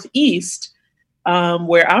the Northeast,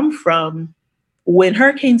 where I'm from, when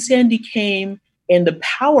Hurricane Sandy came and the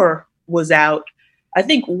power was out, I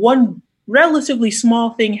think one relatively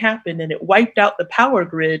small thing happened and it wiped out the power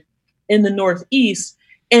grid in the Northeast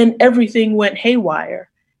and everything went haywire.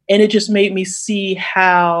 And it just made me see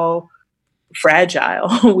how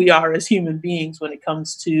fragile we are as human beings when it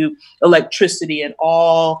comes to electricity and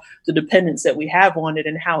all the dependence that we have on it,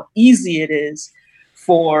 and how easy it is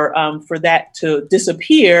for that to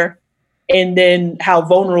disappear, and then how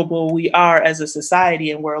vulnerable we are as a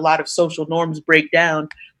society, and where a lot of social norms break down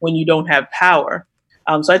when you don't have power.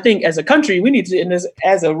 So I think as a country, we need to, and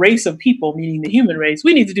as a race of people, meaning the human race,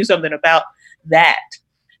 we need to do something about that.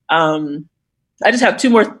 I just have two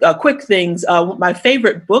more quick things. My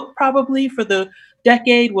favorite book probably for the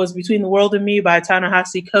decade was Between the World and Me by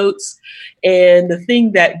Ta-Nehisi Coates. And the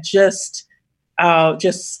thing that just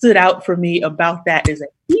stood out for me about that is that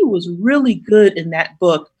he was really good in that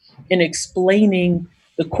book in explaining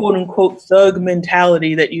the quote unquote thug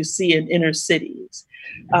mentality that you see in inner cities.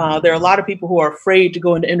 There are a lot of people who are afraid to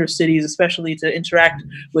go into inner cities, especially to interact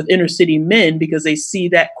with inner city men, because they see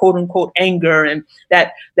that quote unquote anger and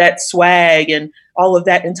that swag and all of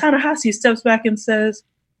that. And Ta-Nehisi steps back and says,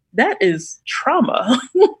 that is trauma.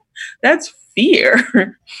 That's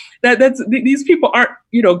fear. These people aren't,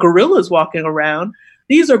 gorillas walking around.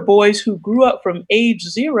 These are boys who grew up from age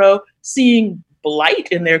 0 seeing blight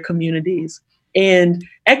in their communities and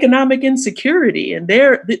economic insecurity. And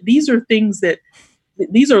these are things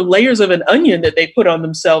these are layers of an onion that they put on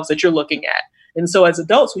themselves that you're looking at. And so as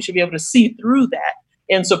adults, we should be able to see through that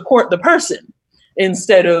and support the person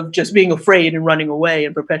instead of just being afraid and running away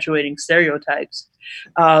and perpetuating stereotypes.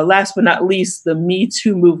 Last but not least, the Me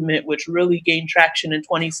Too movement, which really gained traction in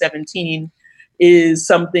 2017, is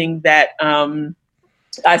something that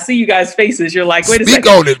I see you guys' faces. You're like, wait a second.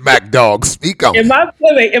 Speak on it, Mac Dog. Speak on it.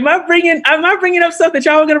 Am I bringing up stuff that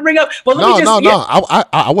y'all were going to bring up? Well, no.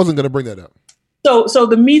 I wasn't going to bring that up. So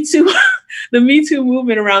the Me Too, the Me Too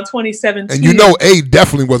movement around 2017. And A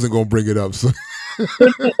definitely wasn't going to bring it up. So.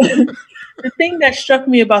 The thing that struck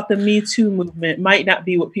me about the Me Too movement might not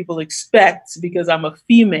be what people expect because I'm a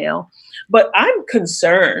female, but I'm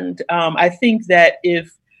concerned. I think that if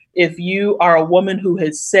you are a woman who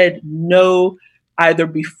has said no either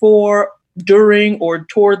before, during, or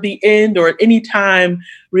toward the end, or at any time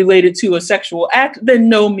related to a sexual act, then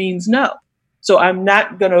no means no. So I'm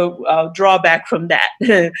not going to draw back from that,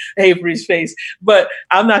 Avery's face, but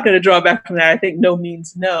I'm not going to draw back from that. I think no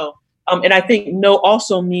means no. And I think no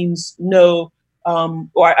also means no,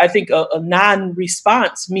 or I think a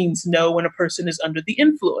non-response means no when a person is under the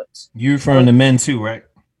influence. You're referring to men too, right?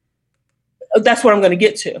 That's what I'm going to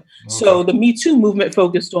get to. Okay. So the Me Too movement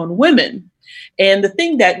focused on women. And the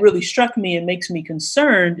thing that really struck me and makes me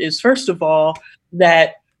concerned is, first of all,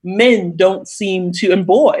 that men don't seem to, and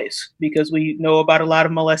boys, because we know about a lot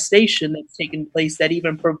of molestation that's taken place that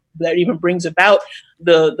even brings about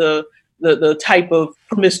the type of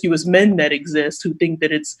promiscuous men that exist who think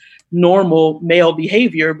that it's normal male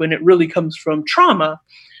behavior when it really comes from trauma.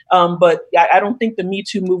 But I don't think the Me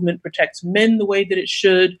Too movement protects men the way that it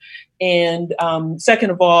should. And second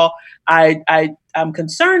of all, I'm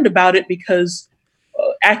concerned about it because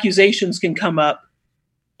accusations can come up,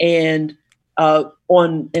 and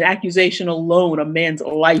on an accusation alone, a man's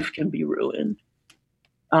life can be ruined.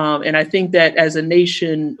 And I think that as a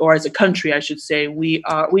nation, or as a country, I should say, we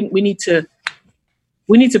need to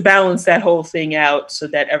balance that whole thing out so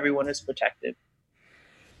that everyone is protected.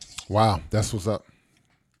 Wow, that's what's up.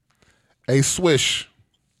 A Swish.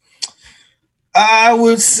 I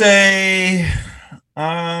would say,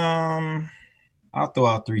 I'll throw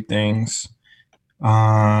out 3 things.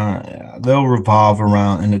 They'll revolve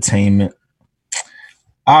around entertainment.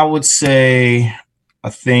 I would say,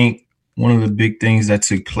 I think one of the big things that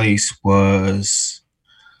took place was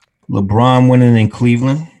LeBron winning in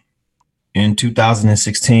Cleveland in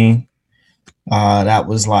 2016. That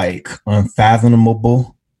was like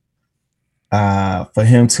unfathomable for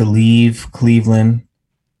him to leave Cleveland,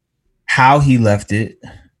 how he left it,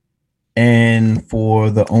 and for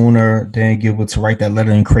the owner, Dan Gilbert, to write that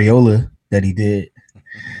letter in Crayola that he did.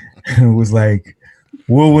 It was like,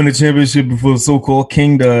 we'll win the championship before the so-called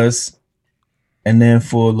king does. And then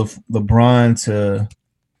for LeBron to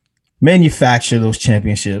manufacture those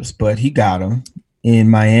championships, but he got them in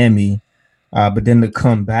Miami. But then to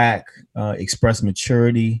come back, express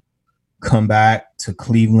maturity, come back to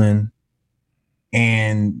Cleveland,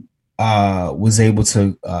 and was able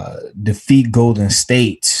to defeat Golden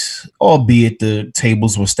State, albeit the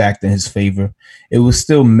tables were stacked in his favor. It was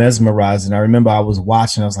still mesmerizing. I remember I was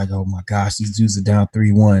watching. I was like, oh my gosh, these dudes are down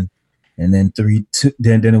 3-1. And then 3-2,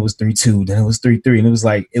 then it was 3-2, then it was 3-3. And it was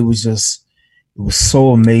like, it was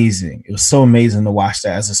so amazing. It was so amazing to watch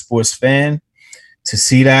that as a sports fan, to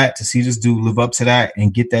see this dude live up to that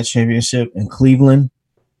and get that championship in Cleveland.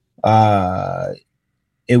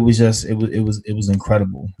 It was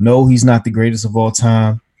incredible. No, he's not the greatest of all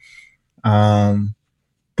time.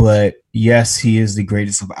 But yes, he is the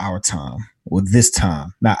greatest of our time. Well, this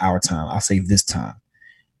time, not our time. I'll say this time.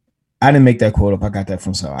 I didn't make that quote up. I got that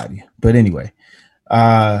from Saadi. But anyway,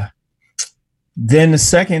 then the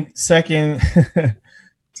second thing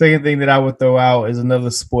that I would throw out is another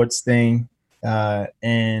sports thing,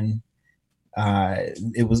 and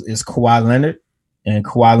it's Kawhi Leonard, and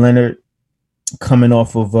Kawhi Leonard coming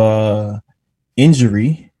off of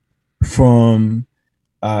injury from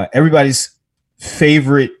everybody's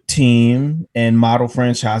favorite team and model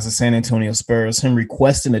franchise, the San Antonio Spurs, him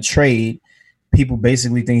requesting a trade. People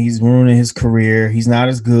basically think he's ruining his career. He's not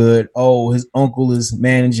as good. Oh, his uncle is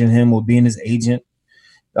managing him or being his agent.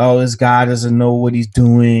 Oh, this guy doesn't know what he's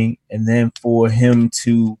doing. And then for him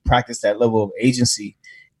to practice that level of agency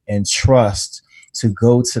and trust to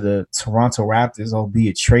go to the Toronto Raptors,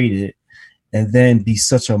 albeit traded, and then be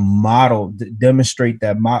such a model, demonstrate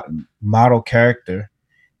that model character,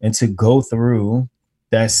 and to go through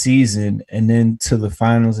that season and then to the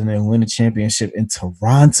finals and then win a championship in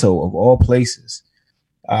Toronto of all places,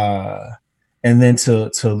 and then to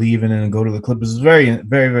leave and then go to the Clippers is very,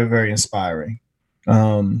 very, very, very inspiring.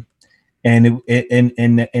 And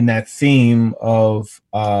that theme of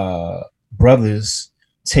brothers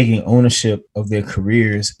taking ownership of their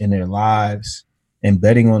careers and their lives and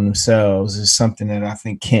betting on themselves is something that I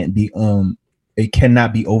think it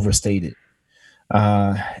cannot be overstated.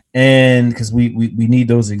 And because we need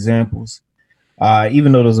those examples,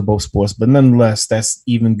 even though those are both sports, but nonetheless, that's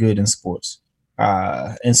even good in sports.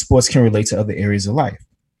 And sports can relate to other areas of life.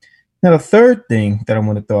 Now, the third thing that I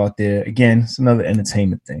want to throw out there, again, it's another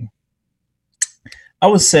entertainment thing. I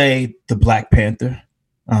would say the Black Panther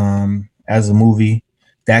as a movie,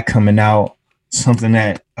 that coming out, something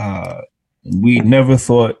that we never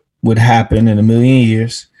thought would happen in a million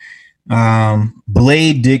years.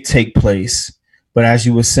 Blade did take place, but as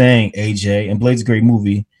you were saying, AJ, and Blade's a great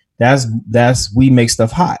movie, that's we make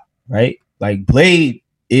stuff hot, right? Like Blade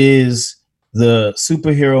is the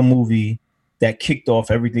superhero movie that kicked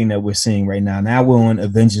off everything that we're seeing right now. Now we're on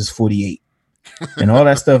Avengers 48. And all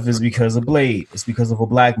that stuff is because of Blade. It's because of a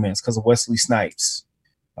black man. It's because of Wesley Snipes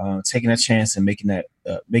taking a chance and making that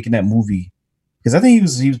movie. Because I think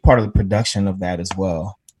he was part of the production of that as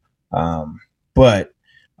well. But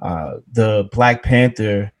the Black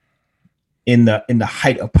Panther in the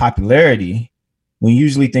height of popularity, when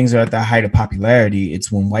usually things are at the height of popularity,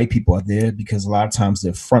 it's when white people are there because a lot of times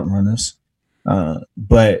they're front runners.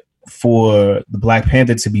 But for the Black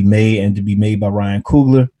Panther to be made by Ryan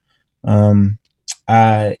Coogler, and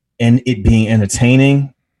it being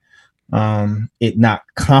entertaining, it not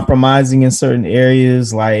compromising in certain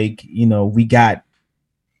areas, like we got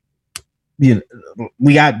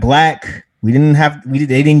black.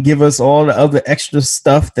 They didn't give us all the other extra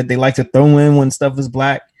stuff that they like to throw in when stuff is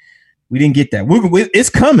black. We didn't get that. It's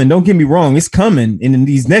coming. Don't get me wrong. It's coming. And in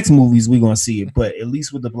these next movies, we're going to see it. But at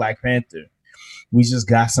least with the Black Panther, we just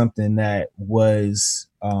got something that was,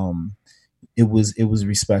 it was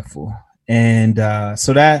respectful. And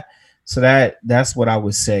so that's what I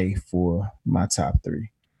would say for my top three.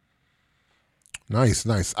 Nice.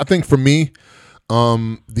 I think for me,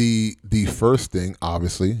 the first thing,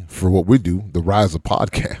 obviously, for what we do, the Rise of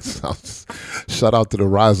Podcasts. Shout out to the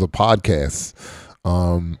Rise of Podcasts.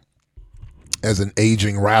 As an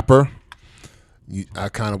aging rapper, I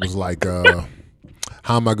kind of was like,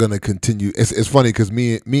 how am I going to continue? It's funny because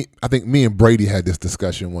I think me and Brady had this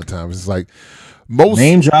discussion one time. It's like most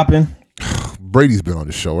name dropping. Brady's been on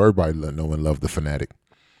the show. Everybody know and love the Fanatic.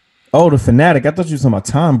 Oh, the Fanatic. I thought you were talking about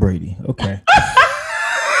Tom Brady. Okay.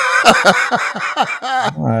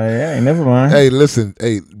 Hey, never mind. Hey, listen.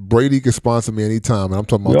 Hey, Brady can sponsor me anytime, and I'm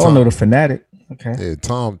talking about. We all Tom. know the Fanatic. Okay. Yeah,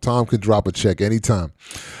 Tom can drop a check anytime.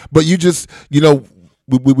 But you just, we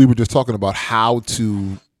were just talking about how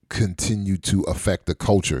to continue to affect the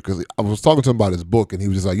culture, because I was talking to him about his book, and he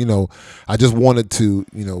was just like, I just wanted to,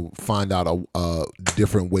 find out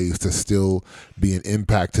different ways to still be an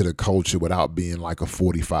impact to the culture without being like a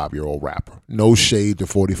 45-year-old rapper. No shade to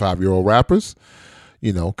 45-year-old rappers.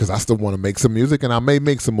 Because I still want to make some music, and I may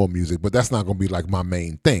make some more music, but that's not going to be like my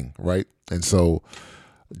main thing, right? And so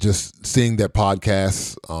just seeing that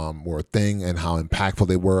podcasts were a thing and how impactful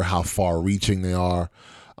they were, how far-reaching they are.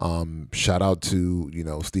 Shout out to,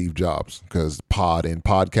 Steve Jobs, because pod and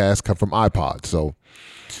podcast come from iPod. So,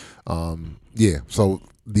 so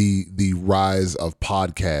the rise of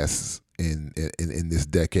podcasts in this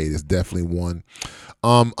decade is definitely one.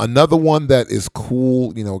 Another one that is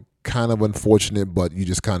cool, kind of unfortunate, but you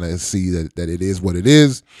just kind of see that it is what it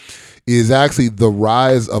is actually the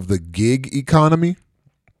rise of the gig economy.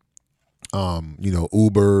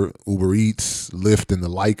 Uber Eats, Lyft, and the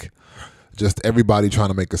like, just everybody trying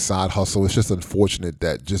to make a side hustle. It's just unfortunate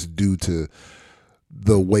that just due to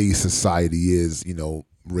the way society is,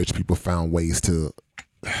 rich people found ways to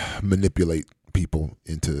manipulate people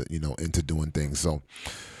into doing things. So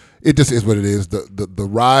it just is what it is. The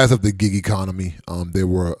rise of the gig economy. There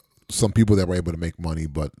were some people that were able to make money,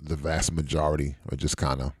 but the vast majority are just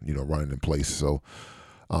kind of, running in place. So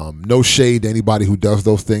No shade to anybody who does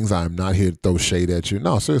those things. I'm not here to throw shade at you.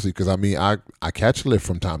 No, seriously, because I mean, I catch lift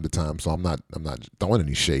from time to time, so I'm not throwing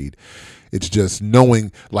any shade. It's just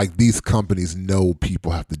knowing, like, these companies know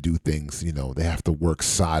people have to do things. You know, they have to work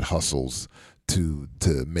side hustles to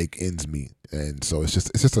make ends meet, and so it's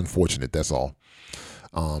just unfortunate. That's all.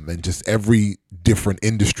 And just every different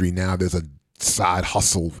industry now, there's a side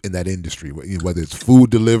hustle in that industry, whether it's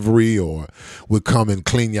food delivery or we'll come and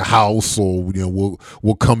clean your house, or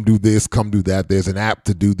we'll come do this, come do that. There's an app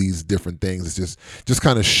to do these different things. It's just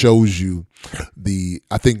kind of shows you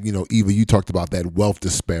I think Eva, you talked about that wealth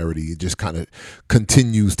disparity. It just kind of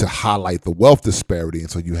continues to highlight the wealth disparity,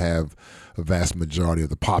 and so you have a vast majority of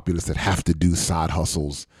the populace that have to do side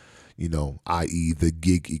hustles, i.e. the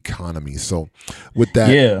gig economy. So with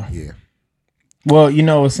that, yeah. Well,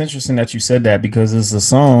 it's interesting that you said that, because it's a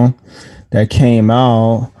song that came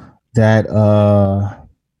out that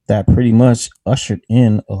that pretty much ushered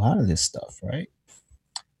in a lot of this stuff, right?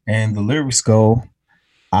 And the lyrics go,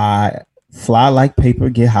 I fly like paper,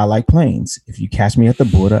 get high like planes. If you catch me at the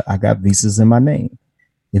border, I got visas in my name.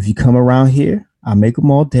 If you come around here, I make them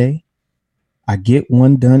all day. I get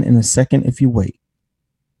one done in a second if you wait.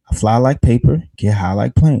 I fly like paper, get high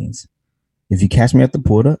like planes. If you catch me at the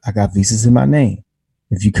border, I got visas in my name.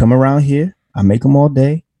 If you come around here, I make them all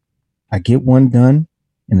day. I get one done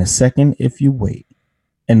in a second if you wait.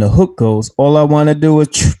 And the hook goes, all I want to do is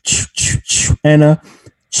and a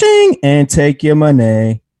ching and take your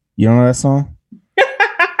money. You don't know that song?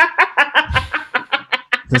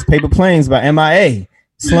 This Paper Planes by MIA.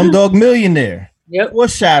 Slumdog Millionaire. Yep.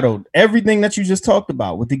 Foreshadowed everything that you just talked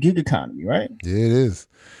about with the gig economy, right? Yeah, it is.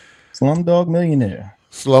 Slumdog Millionaire.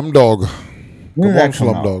 Slumdog. When did that come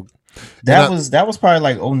Slumdog. out? That was probably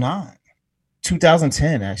like 09,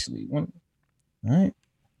 2010 actually. Right.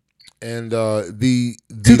 And the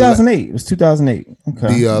 2008. It was 2008.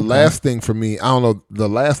 Okay. The last thing for me, I don't know. The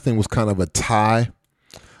last thing was kind of a tie.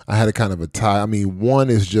 I had a kind of a tie. I mean, one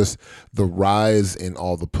is just the rise in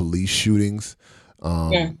all the police shootings.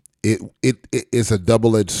 It is a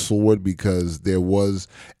double-edged sword, because there was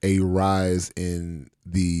a rise in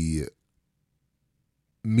the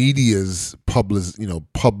media's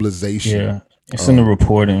publicization. Yeah, it's in the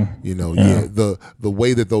reporting. The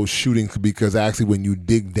way that those shootings, because actually when you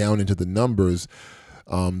dig down into the numbers,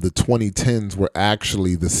 the 2010s were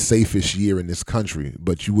actually the safest year in this country,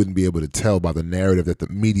 but you wouldn't be able to tell by the narrative that the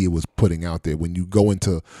media was putting out there. When you go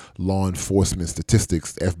into law enforcement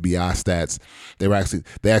statistics, FBI stats,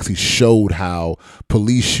 they actually showed how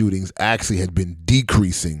police shootings actually had been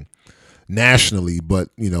decreasing nationally, but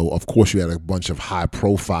of course you had a bunch of high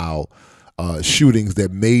profile shootings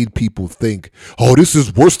that made people think, oh, this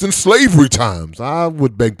is worse than slavery times. I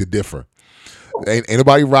would beg to differ. Ain't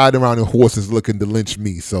nobody riding around in horses looking to lynch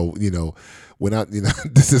me. So, we're not,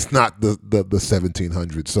 this is not the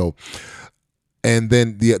 1700s. So, and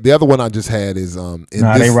then the other one I just had is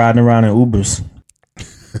they riding around in Ubers.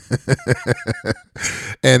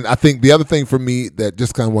 And I think the other thing for me that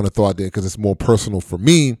just kind of want to throw out there, because it's more personal for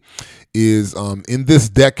me, is in this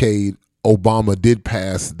decade, Obama did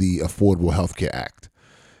pass the Affordable Health Care Act.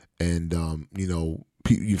 And,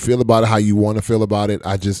 you feel about it how you want to feel about it.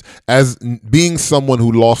 I just, as being someone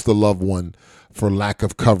who lost a loved one for lack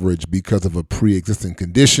of coverage because of a pre-existing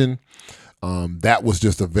condition, that was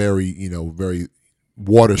just a very, very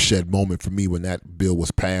watershed moment for me when that bill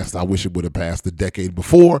was passed. I wish it would have passed the decade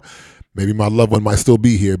before. Maybe my loved one might still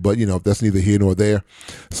be here, but that's neither here nor there.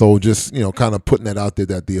 So just kind of putting that out there,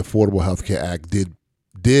 that the Affordable Health Care Act did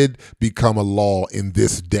become a law in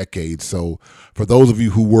this decade. So for those of you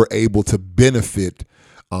who were able to benefit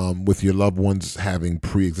with your loved ones having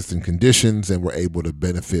pre-existing conditions and were able to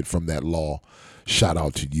benefit from that law, shout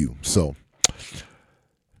out to you. So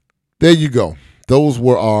there you go. Those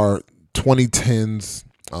were our 2010s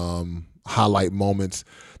highlight moments.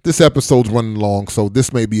 This episode's running long, so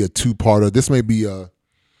this may be a two-parter. This may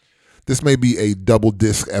be a double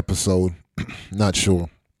disc episode. Not sure.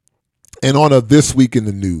 And on a This Week in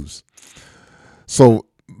the News. So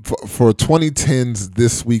for 2010s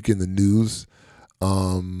This Week in the News,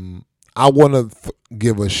 I want to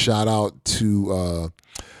give a shout out to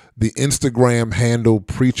the Instagram handle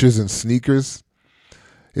Preachers and Sneakers.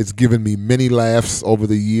 It's given me many laughs over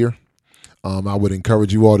the year. I would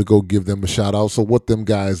encourage you all to go give them a shout out. So what them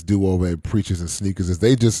guys do over at Preachers and Sneakers is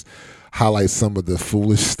they just highlight some of the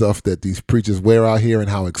foolish stuff that these preachers wear out here and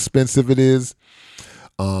how expensive it is.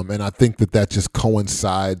 And I think that just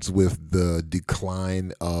coincides with the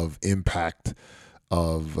decline of impact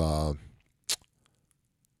of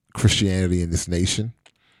Christianity in this nation.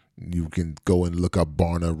 You can go and look up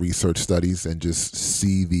Barna research studies and just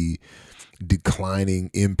see the declining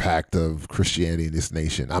impact of Christianity in this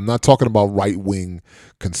nation. I'm not talking about right-wing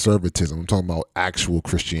conservatism. I'm talking about actual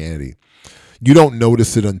Christianity. You don't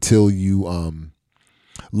notice it until you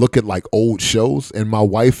look at like old shows. And my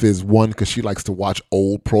wife is one because she likes to watch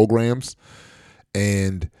old programs.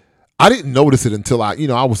 And I didn't notice it until I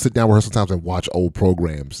would sit down with her sometimes and watch old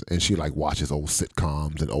programs, and she like watches old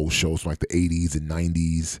sitcoms and old shows from like the 80s and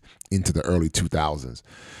 90s into the early 2000s.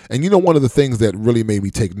 And one of the things that really made me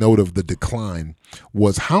take note of the decline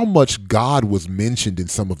was how much God was mentioned in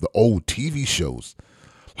some of the old TV shows.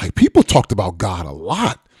 Like people talked about God a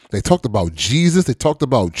lot. They talked about Jesus. They talked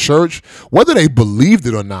about church. Whether they believed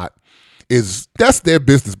it or not that's their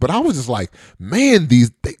business. But I was just like, man,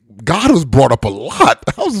 God was brought up a lot.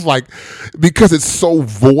 I was just like, because it's so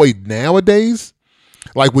void nowadays.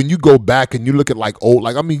 Like when you go back and you look at like old,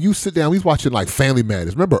 like, I mean, you sit down, he's watching like Family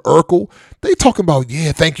Matters. Remember Urkel? They talking about,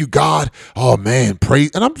 yeah, thank you, God. Oh man,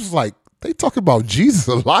 praise. And I'm just like, they talk about Jesus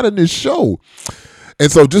a lot in this show. And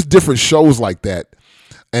so just different shows like that.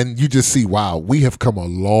 And you just see, wow, we have come a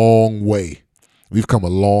long way. We've come a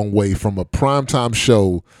long way from a primetime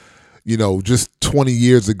show, just 20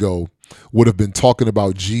 years ago would have been talking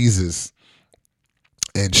about Jesus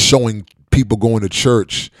and showing people going to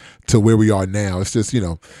church to where we are now. It's just,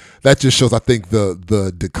 that just shows, I think,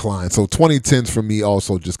 the decline. So 2010s for me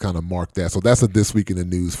also just kind of marked that. So that's a This Week in the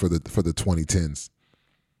News for the 2010s.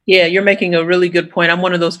 Yeah, you're making a really good point. I'm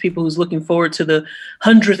one of those people who's looking forward to the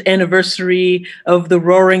 100th anniversary of the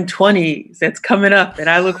Roaring Twenties. That's coming up, and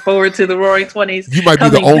I look forward to the Roaring Twenties. You might be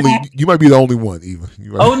the only. You might be the only one, Eva.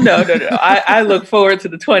 Oh no! I look forward to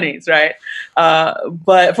the 20s, right?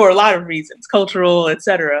 But for a lot of reasons, cultural,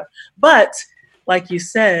 etc. But like you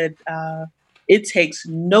said, it takes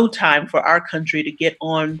no time for our country to get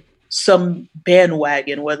on some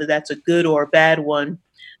bandwagon, whether that's a good or a bad one,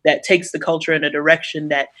 that takes the culture in a direction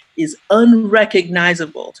that is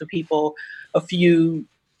unrecognizable to people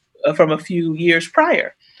from a few years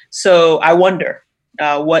prior. So I wonder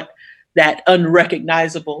what that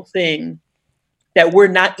unrecognizable thing that we're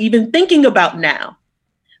not even thinking about now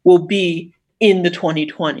will be in the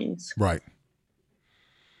 2020s. Right.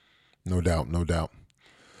 No doubt, no doubt.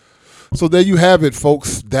 So there you have it,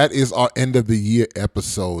 folks. That is our end of the year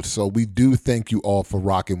episode. So we do thank you all for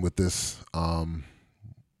rocking with this.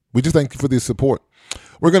 We just thank you for the support.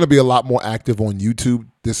 We're going to be a lot more active on YouTube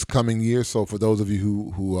this coming year. So for those of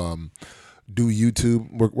you who do YouTube,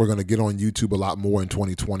 we're going to get on YouTube a lot more in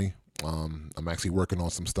 2020. I'm actually working on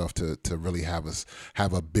some stuff to really have us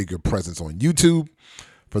have a bigger presence on YouTube.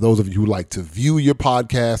 For those of you who like to view your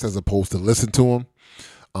podcast as opposed to listen to them.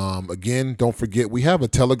 Again, don't forget, we have a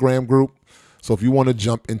Telegram group. So if you want to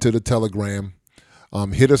jump into the Telegram,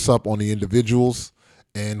 hit us up on the individuals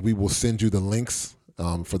and we will send you the links.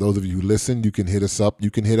 For those of you who listen, you can hit us up. You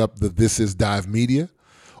can hit up the This Is Dive Media,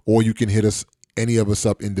 or you can hit us, any of us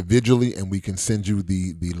up individually, and we can send you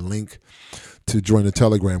the link to join the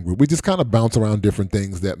Telegram group. We just kind of bounce around different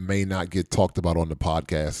things that may not get talked about on the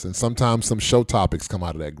podcast. And sometimes some show topics come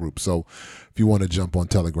out of that group. So if you want to jump on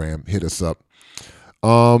Telegram, hit us up.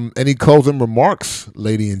 Any closing remarks,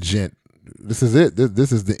 lady and gent? This is it.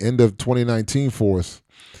 This is the end of 2019 for us.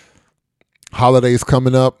 Holidays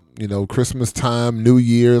coming up, Christmas time, New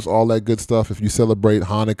Year's, all that good stuff. If you celebrate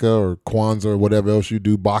Hanukkah or Kwanzaa or whatever else you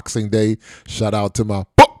do, Boxing Day, shout out to my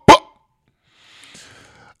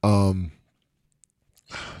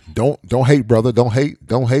don't hate, brother. Don't hate.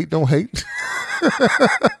 Shout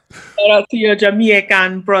out to your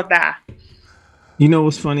Jamaican brother. You know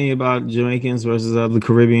what's funny about Jamaicans versus other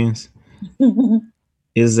Caribbeans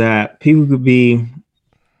is that people could be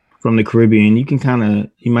from the Caribbean.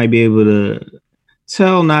 You might be able to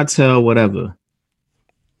tell, not tell, whatever.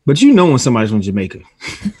 But when somebody's from Jamaica.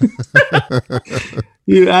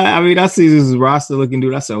 I see this Rasta looking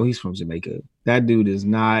dude. I said, oh, he's from Jamaica. That dude is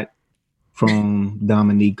not from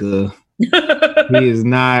Dominica. He is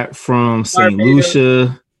not from St.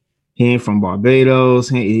 Lucia. He ain't from Barbados.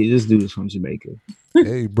 This dude is from Jamaica.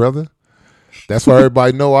 Hey, brother. That's why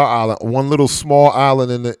everybody know our island. One little small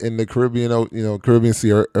island in the Caribbean, Caribbean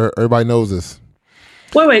Sea. Everybody knows this.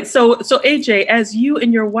 Wait. So AJ, as you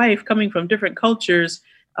and your wife coming from different cultures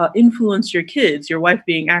influence your kids, your wife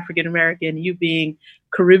being African American, you being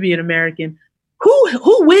Caribbean American,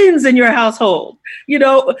 who wins in your household?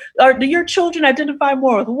 Do your children identify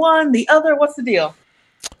more with one, the other? What's the deal?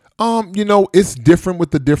 It's different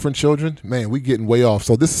with the different children. Man, we getting way off.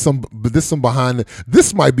 So this is some behind.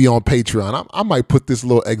 This might be on Patreon. I might put this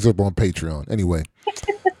little excerpt on Patreon. Anyway,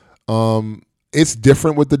 it's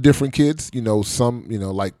different with the different kids. Some,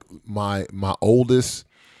 like my oldest,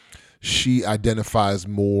 she identifies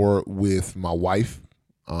more with my wife.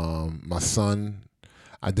 My son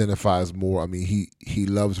identifies more. I mean, he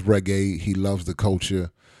loves reggae. He loves the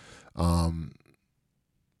culture. And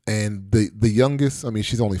the youngest, I mean,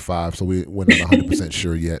 she's only 5, so we're not 100%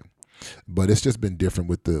 sure yet. But it's just been different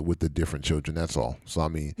with the different children. That's all. So I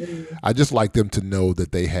mean, I just like them to know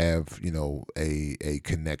that they have, you know, a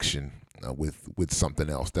connection with something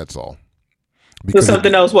else. That's all. Because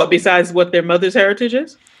something else, what, besides what their mother's heritage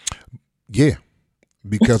is? Yeah,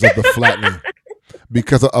 because of the flattening.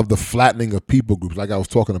 Because of the flattening of people groups, like I was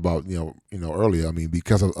talking about, you know earlier. I mean,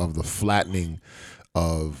 because of the flattening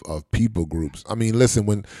of people groups. I mean, listen,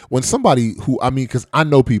 when somebody because I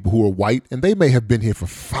know people who are white and they may have been here for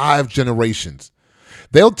 5 generations,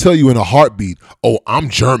 they'll tell you in a heartbeat, "Oh, I'm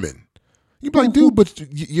German." You'd be like, "Dude, but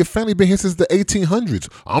your family been here since the 1800s.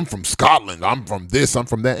 I'm from Scotland. I'm from this. I'm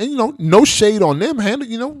from that." And you know, no shade on them.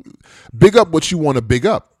 Big up what you want to big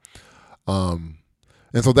up.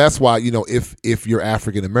 And so that's why, you know, if you're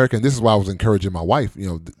African American, this is why I was encouraging my wife, you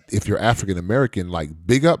know, if you're African American, like,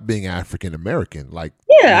 big up being African American. Like,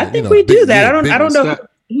 yeah, I think we do that. I don't know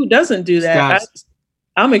who doesn't do that.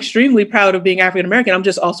 I'm extremely proud of being African American. I'm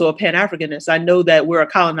just also a Pan-Africanist. I know that we're a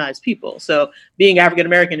colonized people. So being African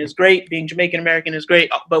American is great. Being Jamaican American is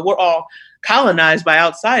great. But we're all colonized by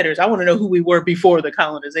outsiders. I want to know who we were before the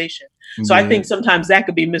colonization. So I think sometimes that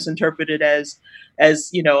could be misinterpreted as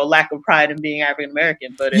you know, a lack of pride in being African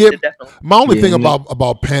American. But it definitely. My only thing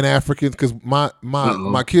about Pan-Africans, because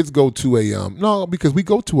my kids go to because we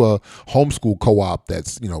go to a homeschool co-op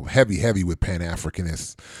that's, you know, heavy with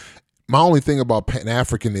Pan-Africanists. My only thing about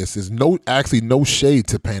Pan-Africanists is no shade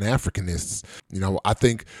to Pan-Africanists. You know, I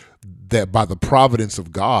think that by the providence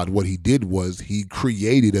of God, what he did was he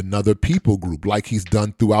created another people group like he's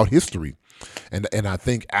done throughout history. And I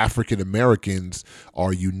think African Americans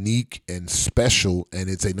are unique and special, and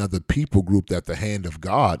it's another people group that the hand of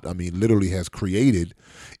God, I mean, literally has created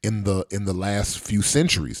in the last few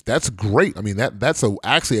centuries. That's great. I mean, that's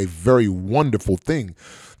actually a very wonderful thing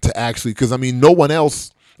to actually, because I mean, no one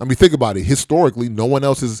else. I mean, think about it. Historically, no one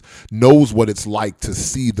else knows what it's like to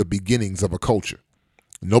see the beginnings of a culture.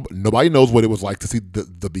 Nobody knows what it was like to see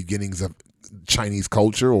the beginnings of Chinese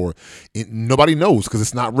culture, nobody knows because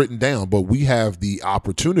it's not written down. But we have the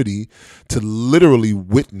opportunity to literally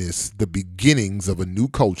witness the beginnings of a new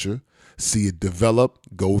culture, see it develop,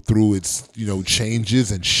 go through its, you know,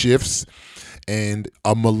 changes and shifts. And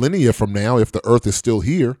a millennia from now, if the earth is still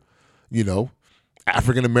here, you know,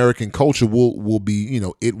 African American culture will be, you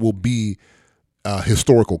know, it will be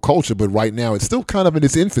historical culture, but right now it's still kind of in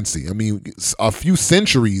its infancy. I mean, a few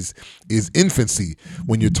centuries is infancy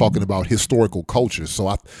when you're talking about historical culture. So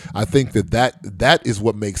I think that is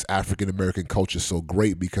what makes African American culture so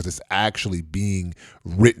great, because it's actually being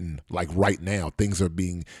written like right now. Things are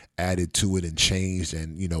being added to it and changed,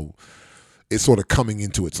 and, you know, it's sort of coming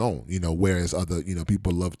into its own, you know, whereas other, you know,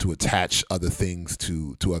 people love to attach other things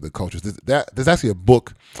to other cultures. There's actually a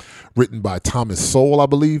book written by Thomas Sowell, I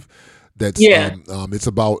believe, that's it's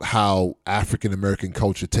about how African American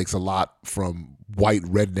culture takes a lot from white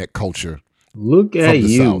redneck culture. Look at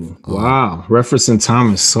you. Wow. Referencing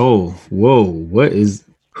Thomas Sowell. Whoa. Who is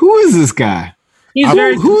this guy? Who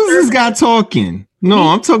is this guy talking? No,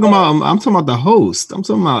 I'm talking about the host. I'm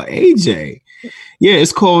talking about AJ. Yeah,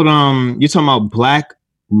 it's called you're talking about Black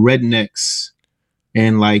Rednecks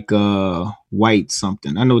and like white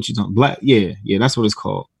something. I know what you're talking about. Black, yeah, that's what it's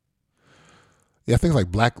called. Yeah, things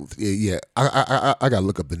like Black. Yeah. I gotta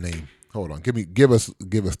look up the name. Hold on. Give us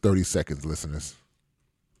 30 seconds, listeners.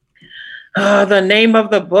 The name of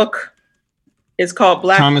the book is called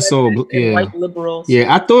Black Thomas Sowell, White Liberals.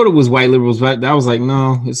 Yeah, I thought it was white liberals, but I was like,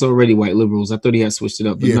 no, it's already white liberals. I thought he had switched it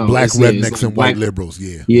up. But yeah, no, Black rednecks and white liberals.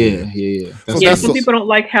 Yeah. Some people don't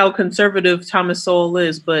like how conservative Thomas Sowell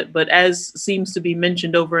is, but as seems to be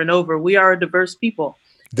mentioned over and over, we are a diverse people.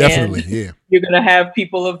 Definitely, and you're going to have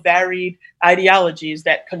people of varied ideologies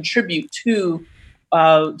that contribute to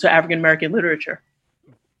African American literature.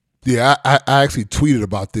 Yeah, I actually tweeted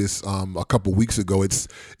about this a couple weeks ago. It's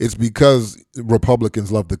because Republicans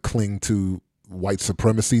love to cling to white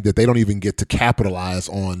supremacy that they don't even get to capitalize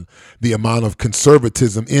on the amount of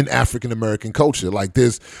conservatism in African American culture. Like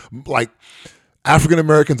African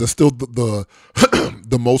Americans are still the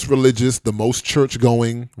the most religious, the most church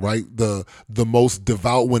going, right? The most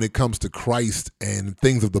devout when it comes to Christ and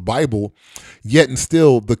things of the Bible. Yet and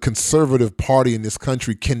still, the conservative party in this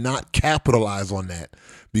country cannot capitalize on that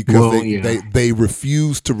because they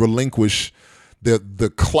refuse to relinquish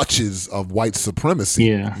the clutches of white supremacy.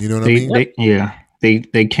 Yeah, you know what I mean?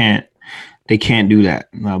 They can't do that.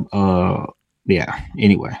 Yeah.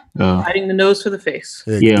 Anyway, Hiding the nose for the face.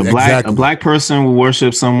 yeah, a black person will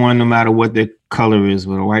worship someone no matter what their color is,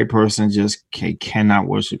 but a white person just cannot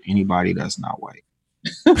worship anybody that's not white.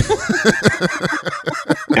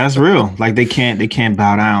 That's real. Like they can't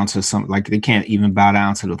bow down to some. Like they can't even bow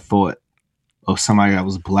down to the thought of somebody that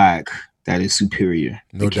was black that is superior.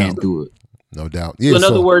 They can't do it. No doubt. Yeah, so in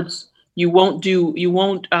other words, you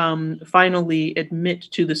won't finally admit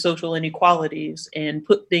to the social inequalities and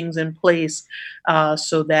put things in place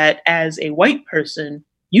so that as a white person,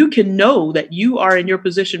 you can know that you are in your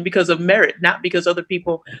position because of merit, not because other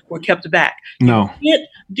people were kept back. No. You can't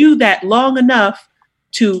do that long enough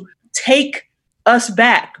to take us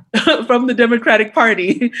back from the Democratic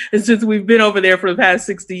Party, and since we've been over there for the past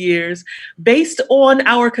 60 years, based on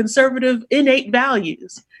our conservative innate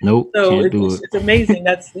values. Nope, so can't do it. It's amazing.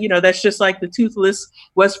 That's just like the toothless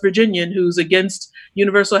West Virginian who's against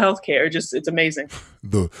universal health care. It's amazing.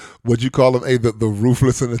 What'd you call them? The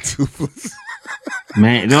ruthless and the toothless.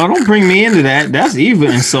 Man, no, don't bring me into that. That's even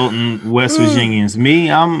insulting West Virginians. Me,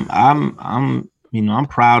 I'm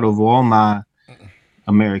proud of all my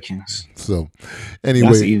Americans. So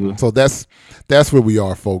anyway, so that's where we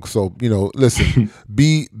are, folks. So, listen,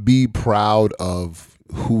 be proud of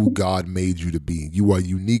who God made you to be. You are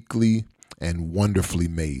uniquely and wonderfully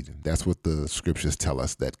made. That's what the scriptures tell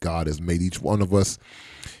us, that God has made each one of us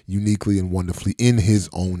uniquely and wonderfully in his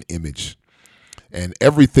own image. And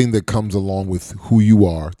everything that comes along with who you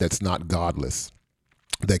are that's not godless,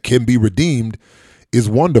 that can be redeemed, is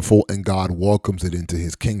wonderful, and God welcomes it into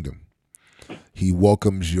his kingdom. He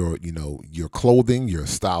welcomes your clothing, your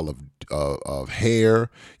style of hair,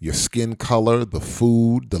 your skin color, the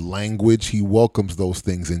food, the language. He welcomes those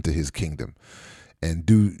things into his kingdom. And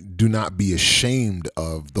do not be ashamed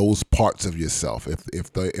of those parts of yourself.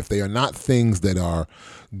 If they are not things that are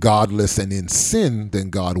godless and in sin, then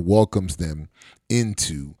God welcomes them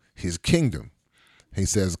into his kingdom. He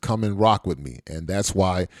says, "Come and rock with me." And that's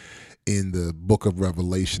why in the book of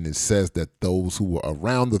Revelation it says that those who were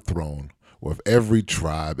around the throne were of every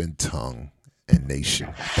tribe and tongue and nation.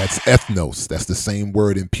 That's ethnos. That's the same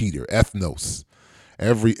word in Peter, ethnos.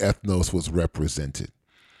 Every ethnos was represented.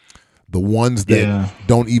 The ones that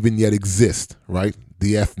don't even yet exist, right?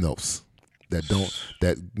 The ethnos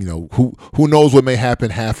who knows what may happen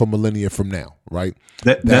half a millennia from now, right?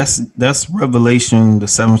 That's Revelation, the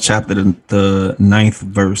 7th chapter, the 9th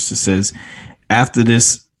verse. It says, "After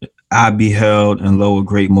this I beheld, and lo, a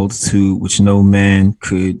great multitude which no man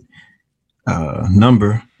could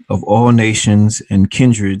number, of all nations and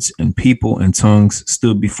kindreds and people and tongues,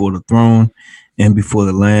 stood before the throne and before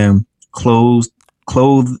the Lamb, clothed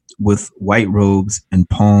with white robes and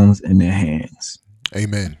palms in their hands."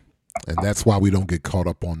 Amen. And that's why we don't get caught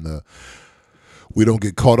up on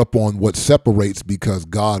what separates, because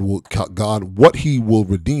God, what he will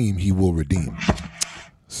redeem, he will redeem.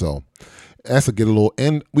 So that's we're going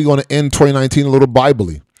to end 2019 a little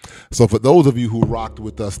Bible-y. So for those of you who rocked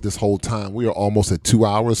with us this whole time, we are almost at 2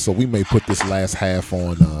 hours, so we may put this last half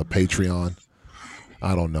on Patreon.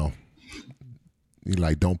 I don't know. You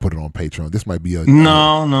don't put it on Patreon. This might be a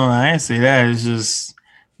no. I ain't say that. It's just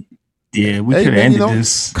we could have ended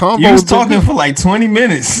this. You was talking for like 20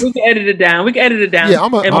 minutes. We can edit it down. Yeah,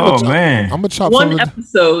 I'm gonna chop one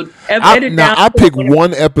episode. I pick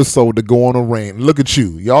one episode to go on a rant. Look at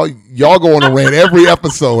you, y'all go on a rant every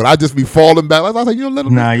episode. I just be falling back. I was like, you're a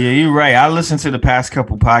little. Nah, yeah, you're right. I listened to the past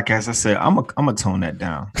couple podcasts. I said, I'm gonna tone that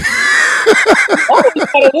down. You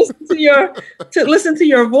gotta listen to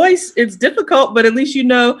your voice. It's difficult, but at least you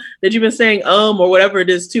know that you've been saying or whatever it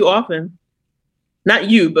is too often.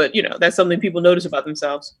 Not you, but that's something people notice about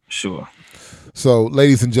themselves. Sure. So,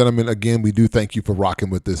 ladies and gentlemen, again, we do thank you for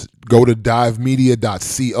rocking with us. Go to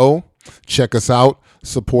divemedia.co. Check us out.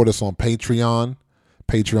 Support us on Patreon,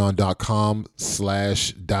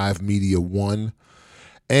 patreon.com/divemedia1.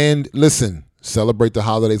 And listen, celebrate the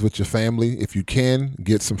holidays with your family. If you can,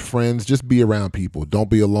 get some friends. Just be around people.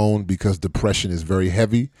 Don't be alone, because depression is very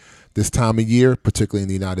heavy this time of year, particularly in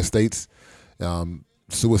the United States.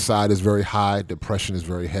 Suicide is very high. Depression is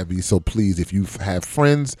very heavy. So please, if you have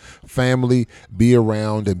friends, family, be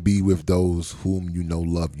around and be with those whom you know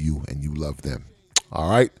love you and you love them. All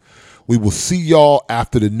right. We will see y'all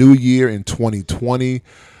after the new year in 2020.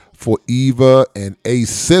 For Eva and A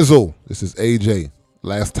Sizzle, this is AJ.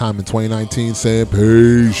 Last time in 2019 saying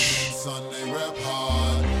peace.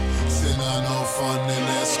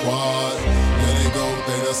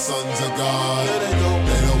 Sons of God,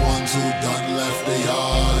 they the ones who done left the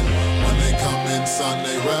yard. When they come in, son,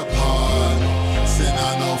 they rep hard. Sin,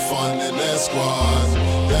 I no fun in their squad.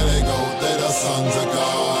 There they go, they the sons of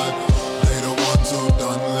God.